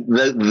 dude.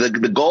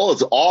 The goal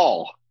is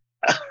all.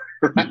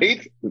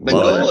 Right? The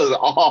goal is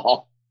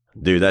all.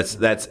 Dude, that's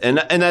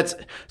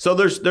so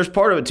there's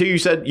part of it too. You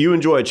said you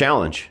enjoy a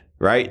challenge,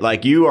 right?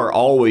 Like, you are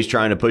always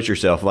trying to push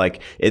yourself.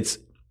 Like,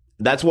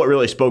 that's what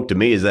really spoke to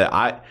me, is that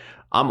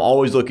I'm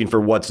always looking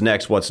for what's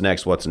next,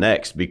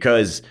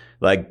 because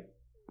like,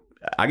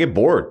 I get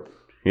bored,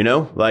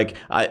 like,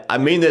 I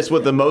mean this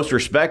with the most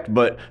respect,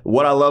 but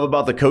what I love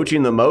about the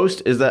coaching the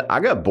most is that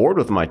I got bored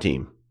with my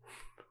team.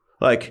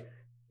 Like,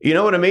 you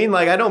know what I mean?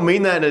 Like, I don't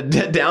mean that in a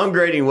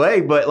downgrading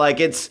way, but like,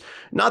 it's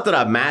not that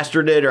I've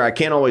mastered it or I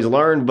can't always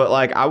learn, but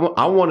like, I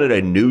wanted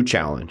a new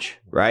challenge,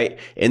 right?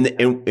 And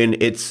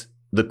it's,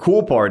 the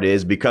cool part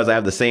is, because I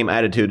have the same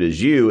attitude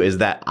as you, is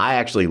that I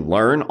actually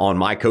learn on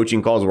my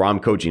coaching calls where I'm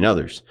coaching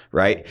others,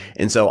 right?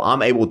 And so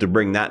I'm able to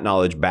bring that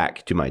knowledge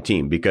back to my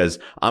team, because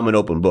I'm an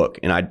open book,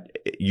 and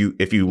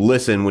if you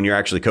listen when you're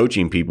actually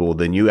coaching people,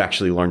 then you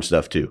actually learn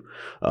stuff too.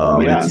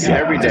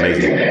 Every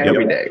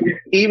day,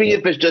 even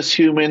if it's just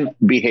human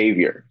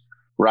behavior,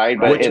 right?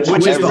 But which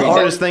is the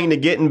hardest thing to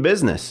get in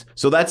business.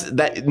 So that's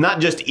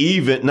not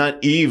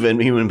even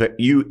human.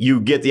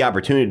 You get the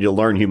opportunity to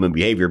learn human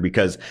behavior,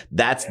 because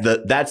that's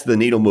the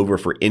needle mover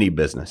for any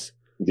business.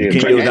 Dude,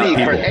 for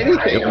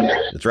anything. Yep,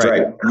 that's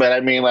right. But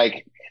I mean,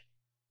 like,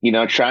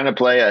 trying to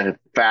play a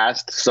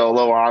fast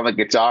solo on the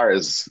guitar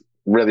is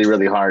really,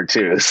 really hard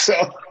too. So.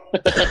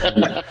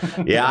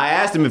 Yeah, I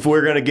asked him if we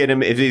were going to get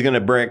him, if he's going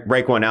to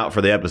break one out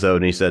for the episode,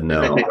 and he said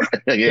no.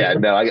 Yeah,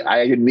 no,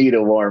 I need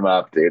a warm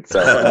up, dude. So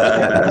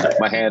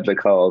my hands are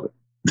cold.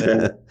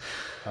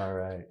 All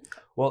right.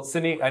 Well,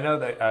 Sydney, I know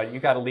that you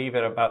got to leave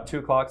at about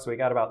 2:00, so we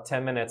got about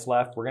 10 minutes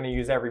left. We're going to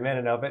use every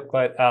minute of it,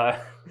 but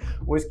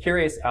was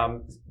curious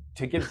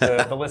to give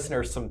the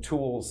listeners some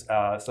tools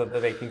so that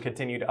they can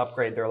continue to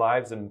upgrade their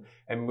lives and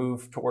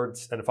move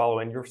towards and follow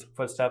in your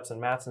footsteps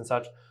and Matt's and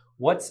such.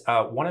 What's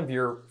one of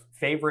your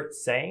favorite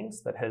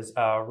sayings that has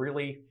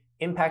really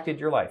impacted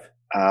your life?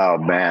 Oh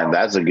man,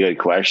 that's a good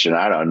question.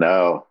 I don't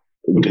know.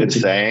 Good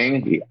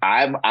saying.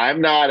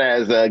 I'm not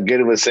as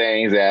good with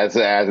sayings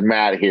as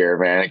Matt here,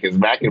 man, because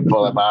Matt can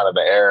pull them out of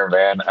the air,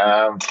 man.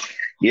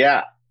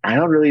 Yeah, I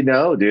don't really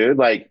know, dude.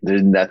 Like,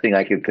 there's nothing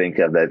I can think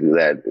of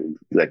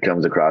that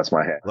comes across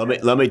my head.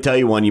 Let me tell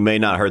you one. You may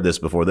not have heard this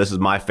before. This is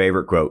my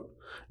favorite quote.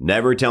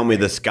 Never tell me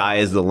the sky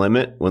is the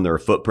limit when there are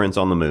footprints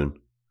on the moon.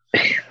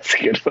 That's a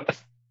good one.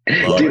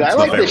 Well, dude, I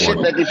like the shit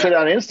one. that you put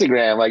on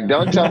Instagram. Like,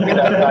 don't tell me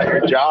that's not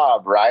your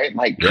job, right?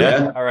 Like,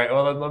 Yeah. All right.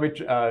 Well, then let me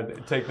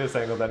take this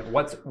angle then.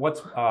 What's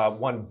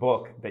one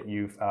book that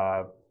you've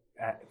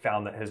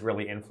found that has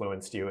really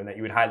influenced you and that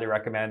you would highly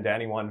recommend to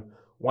anyone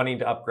wanting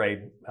to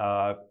upgrade?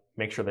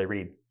 Make sure they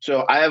read.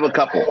 So I have a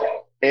couple.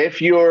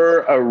 If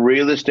you're a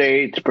real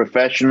estate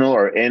professional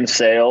or in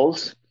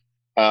sales,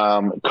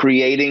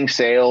 Creating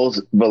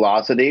Sales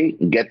Velocity,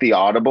 get the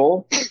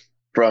Audible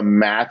from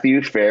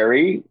Matthew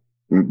Ferry,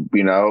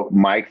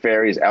 Mike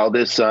Ferry's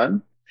eldest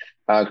son.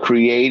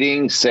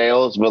 Creating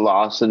Sales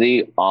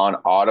Velocity on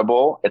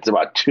Audible. It's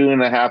about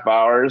 2.5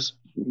 hours.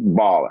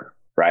 Baller,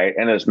 right?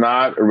 And it's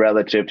not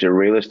relative to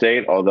real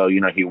estate, although,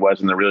 he was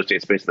in the real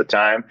estate space at the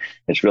time.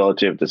 It's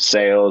relative to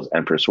sales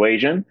and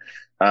persuasion.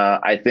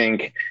 I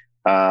think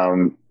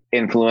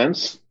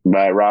Influence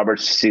by Robert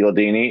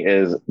Cialdini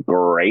is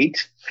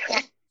great.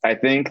 I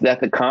think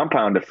that The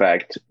Compound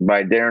Effect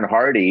by Darren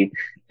Hardy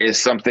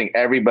is something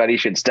everybody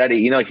should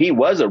study. He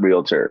was a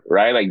realtor,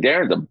 right? Like,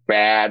 Darren's a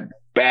bad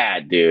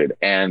dude.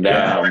 And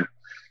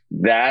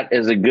that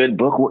is a good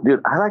book.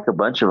 Dude, I like a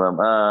bunch of them.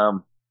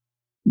 I'm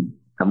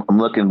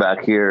looking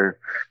back here.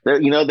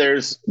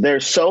 There's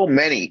so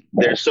many.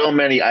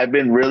 I've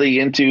been really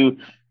into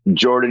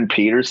Jordan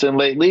Peterson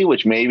lately,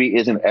 which maybe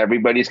isn't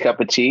everybody's cup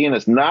of tea, and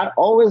it's not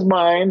always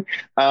mine.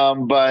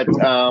 But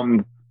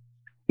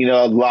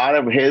a lot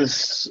of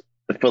his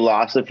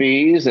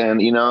philosophies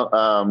and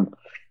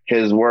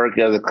his work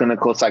as a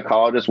clinical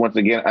psychologist, once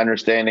again,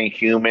 understanding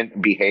human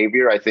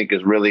behavior, I think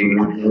is really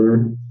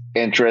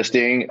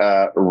interesting.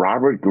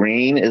 Robert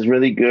Greene is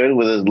really good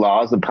with his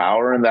laws of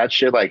power and that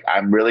shit. Like,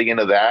 I'm really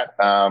into that.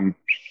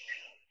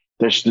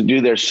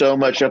 There's so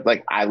much of,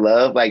 like, I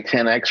love, like,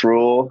 10X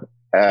rule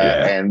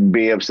and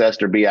Be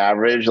Obsessed or Be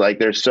Average. Like,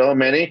 there's so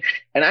many.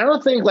 And I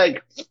don't think,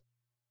 like,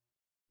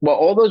 well,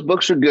 all those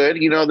books are good.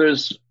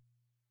 There's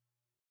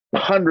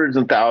hundreds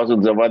and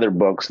thousands of other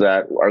books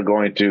that are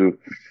going to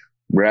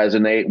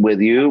resonate with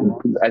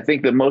you. I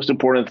think the most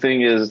important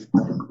thing is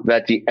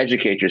that you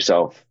educate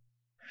yourself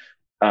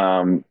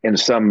in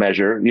some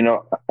measure.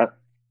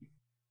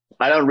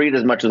 I don't read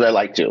as much as I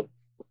like to.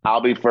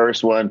 I'll be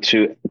first one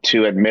to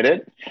admit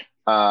it.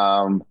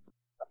 I'm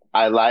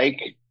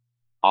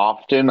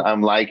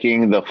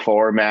liking the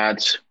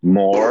format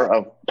more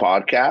of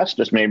podcasts,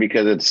 just maybe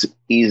because it's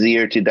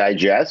easier to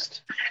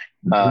digest.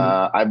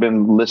 I've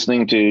been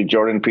listening to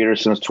Jordan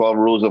Peterson's 12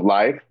 Rules of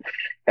Life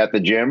at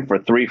the gym for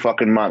 3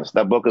 fucking months.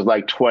 That book is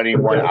like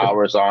 21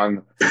 hours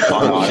on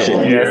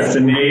Audible. Yes,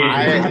 indeed.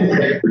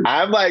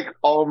 I'm like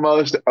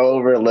almost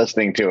over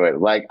listening to it.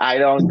 Like, I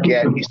don't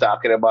get he's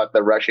talking about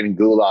the Russian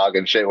gulag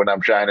and shit when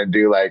I'm trying to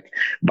do like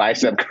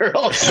bicep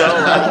curls.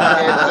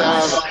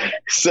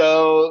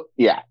 So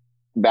yeah.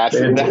 That's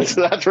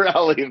where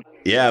I'll leave.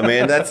 Yeah,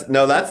 man, that's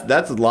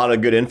a lot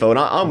of good info, and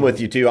I'm with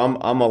you too.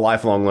 I'm a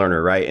lifelong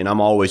learner, right? And I'm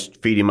always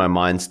feeding my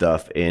mind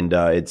stuff, and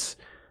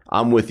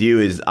I'm with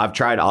you. I've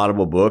tried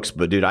Audible books,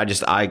 but dude,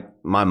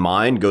 my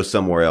mind goes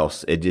somewhere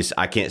else.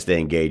 I can't stay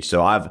engaged.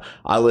 So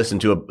I listen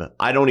to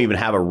I don't even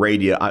have a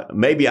radio.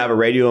 Maybe I have a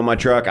radio in my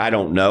truck. I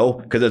don't know,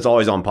 because it's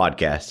always on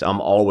podcasts.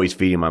 I'm always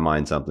feeding my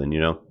mind something,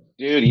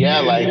 Dude, yeah,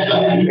 like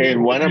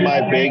in one of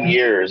my big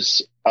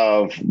years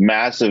of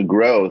massive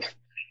growth.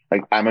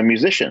 Like, I'm a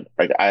musician.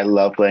 Like, I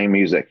love playing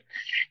music.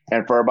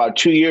 And for about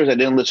 2 years, I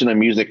didn't listen to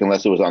music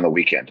unless it was on the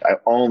weekend. I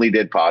only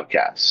did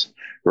podcasts,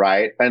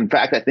 right? In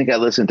fact, I think I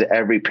listened to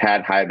every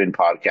Pat Hyben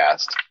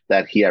podcast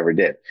that he ever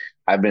did.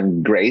 I've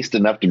been graced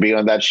enough to be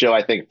on that show,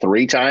 I think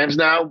 3 times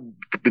now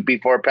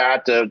before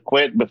Pat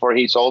quit, before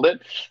he sold it.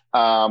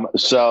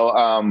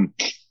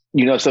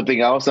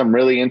 Something else I'm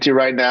really into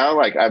right now,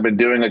 like I've been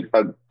doing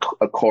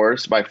a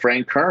course by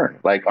Frank Kern,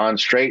 like on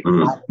straight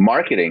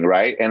marketing,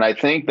 right? And I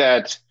think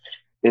that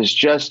it's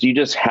just, you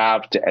just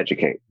have to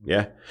educate.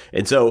 Yeah.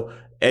 And so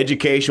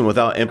education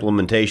without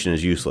implementation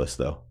is useless,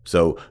 though.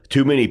 So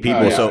too many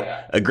people.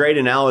 A great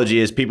analogy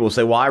is people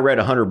say, well, I read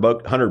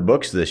 100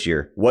 books this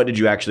year. What did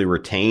you actually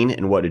retain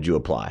and what did you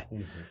apply?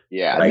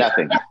 Yeah, right.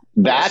 Nothing.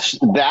 That's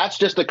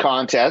just a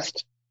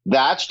contest.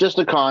 That's just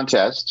a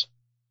contest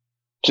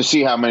to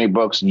see how many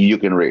books you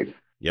can read.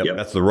 Yep.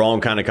 That's the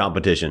wrong kind of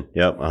competition.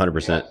 Yep.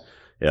 100%.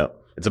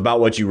 Yep. It's about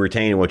what you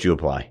retain and what you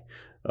apply.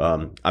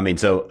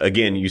 So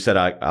again, you said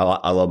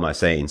I love my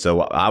saying.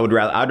 So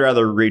I'd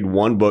rather read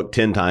one book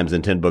 10 times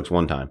than 10 books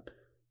one time.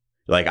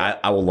 Like,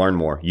 I will learn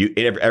more.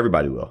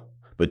 Everybody will.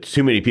 But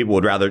too many people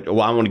would rather,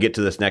 well, I want to get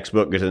to this next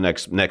book, get to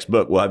the next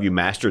book. Well, have you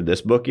mastered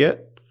this book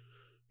yet?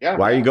 Yeah.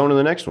 Why are you going to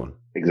the next one?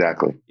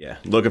 Exactly. Yeah.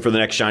 Looking for the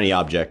next shiny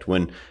object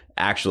when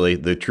actually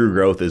the true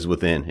growth is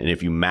within. And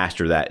if you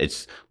master that,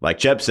 it's like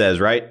Chep says,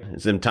 right?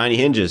 It's them tiny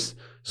hinges.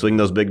 Swing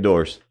those big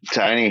doors.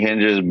 Tiny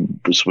hinges,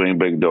 swing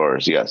big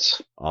doors.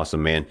 Yes.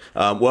 Awesome, man.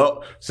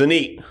 Well,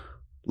 Sanit,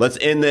 Let's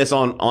end this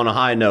on a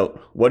high note.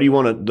 What do you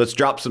want to? Let's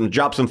drop some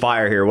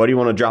fire here. What do you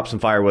want to drop some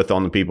fire with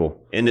on the people?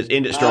 End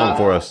it strong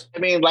for us. I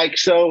mean, like,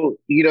 so,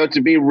 you know,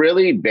 to be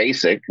really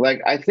basic,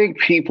 like, I think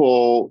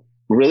people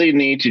really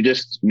need to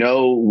just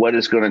know what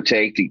it's going to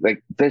take to,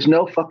 like, there's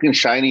no fucking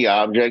shiny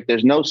object.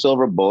 There's no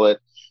silver bullet.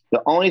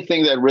 The only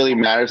thing that really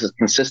matters is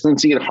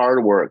consistency and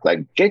hard work.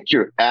 Like, get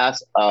your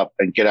ass up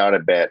and get out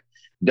of bed.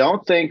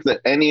 Don't think that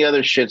any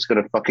other shit's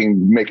going to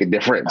fucking make a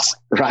difference,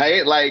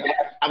 right? Like,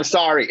 I'm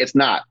sorry, it's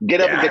not. Get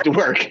up and get to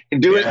work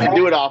and do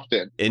it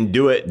often. And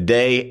do it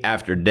day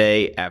after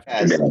day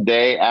after day.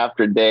 Day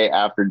after day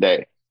after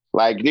day.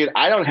 Like, dude,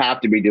 I don't have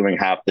to be doing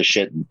half the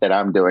shit that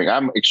I'm doing.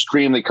 I'm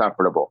extremely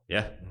comfortable.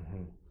 Yeah.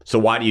 So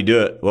why do you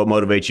do it? What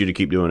motivates you to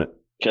keep doing it?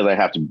 Because I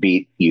have to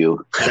beat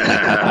you.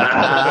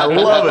 I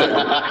love it.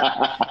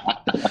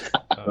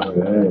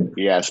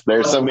 Yes,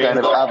 there's some kind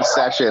of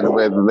obsession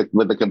with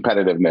the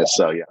competitiveness.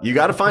 So yeah, you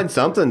got to find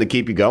something to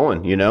keep you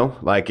going. You know,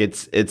 like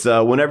it's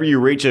whenever you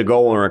reach a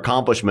goal or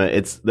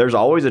accomplishment, there's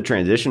always a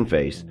transition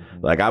phase.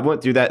 Like I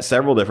went through that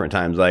several different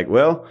times. Like,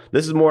 well,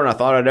 this is more than I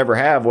thought I'd ever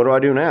have. What do I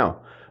do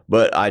now?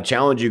 But I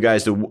challenge you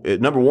guys to,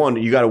 number one,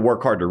 you got to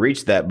work hard to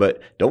reach that,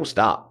 but don't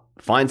stop.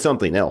 Find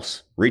something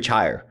else. Reach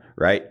higher,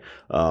 right?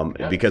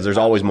 Because there's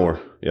always more.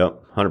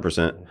 Yep,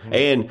 100%.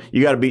 And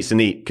you got to beat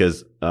Sunit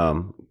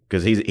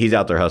because he's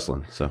out there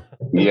hustling. So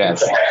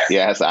yes,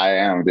 I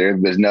am.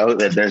 There's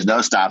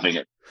no stopping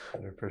it.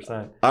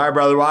 100%. All right,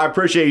 brother. Well, I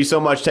appreciate you so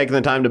much taking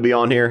the time to be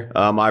on here.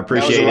 I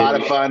appreciate it. That was a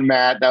lot of fun,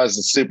 Matt. That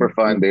was super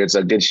fun, dude.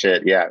 So good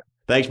shit. Yeah.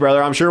 Thanks,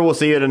 brother. I'm sure we'll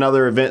see you at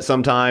another event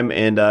sometime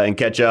and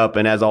catch up.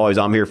 And as always,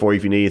 I'm here for you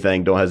if you need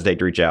anything. Don't hesitate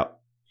to reach out.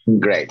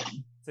 Great.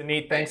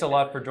 Sunit, thanks a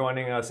lot for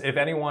joining us. If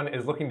anyone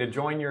is looking to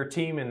join your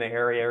team in the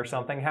area or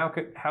something, how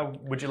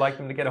would you like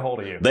them to get a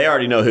hold of you? They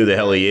already know who the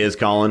hell he is,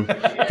 Colin.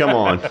 Come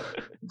on.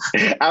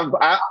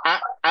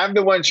 I'm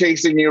the one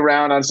chasing you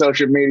around on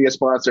social media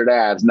sponsored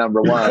ads,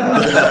 number one.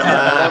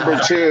 Number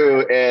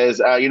two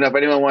is, if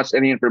anyone wants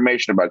any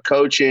information about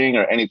coaching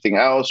or anything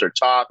else or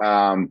talk,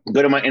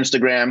 go to my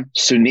Instagram,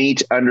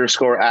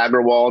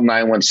 Sunit_Agrawal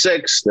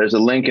 916. There's a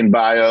link in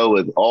bio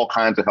with all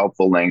kinds of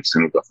helpful links,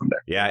 and we'll go from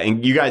there. Yeah,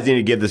 and you guys need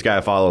to give this guy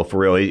a follow for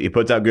real. He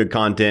puts out good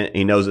content.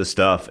 He knows his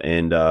stuff,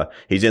 and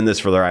he's in this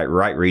for the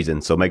right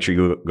reason. So make sure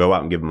you go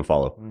out and give him a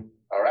follow.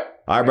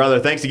 All right, brother.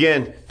 Thanks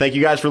again. Thank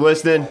you guys for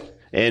listening,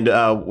 and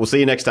we'll see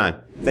you next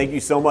time. Thank you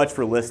so much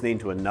for listening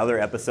to another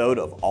episode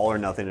of All or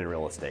Nothing in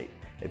Real Estate.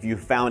 If you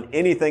found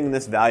anything in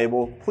this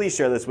valuable, please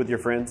share this with your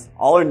friends.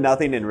 All or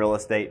Nothing in Real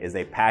Estate is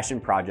a passion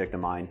project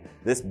of mine.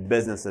 This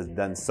business has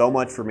done so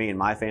much for me and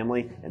my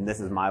family, and this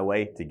is my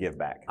way to give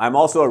back. I'm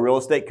also a real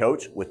estate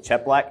coach with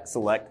Cheplack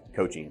Select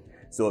Coaching.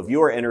 So if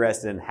you are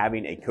interested in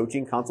having a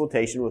coaching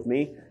consultation with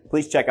me,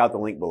 please check out the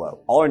link below.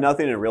 All or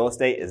Nothing in Real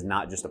Estate is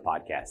not just a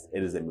podcast.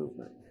 It is a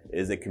movement. It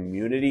is a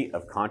community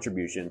of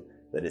contribution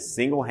that is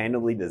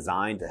single-handedly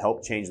designed to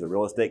help change the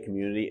real estate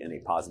community in a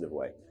positive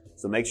way.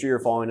 So make sure you're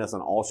following us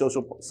on all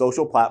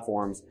social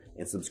platforms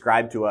and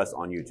subscribe to us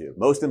on YouTube.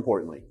 Most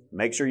importantly,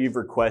 make sure you've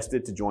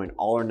requested to join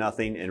All or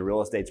Nothing in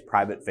Real Estate's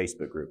private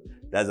Facebook group.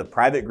 That is a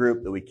private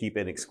group that we keep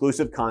in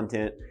exclusive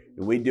content,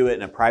 and we do it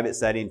in a private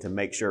setting to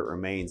make sure it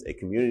remains a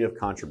community of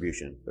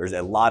contribution. There's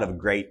a lot of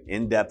great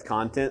in-depth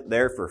content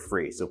there for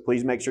free, so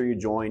please make sure you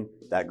join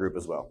that group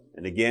as well.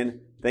 And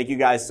again, thank you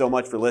guys so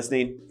much for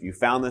listening. If you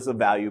found this of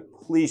value,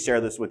 please share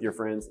this with your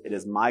friends. It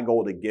is my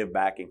goal to give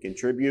back and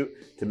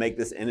contribute to make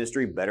this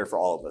industry better for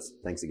all of us.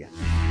 Thanks again.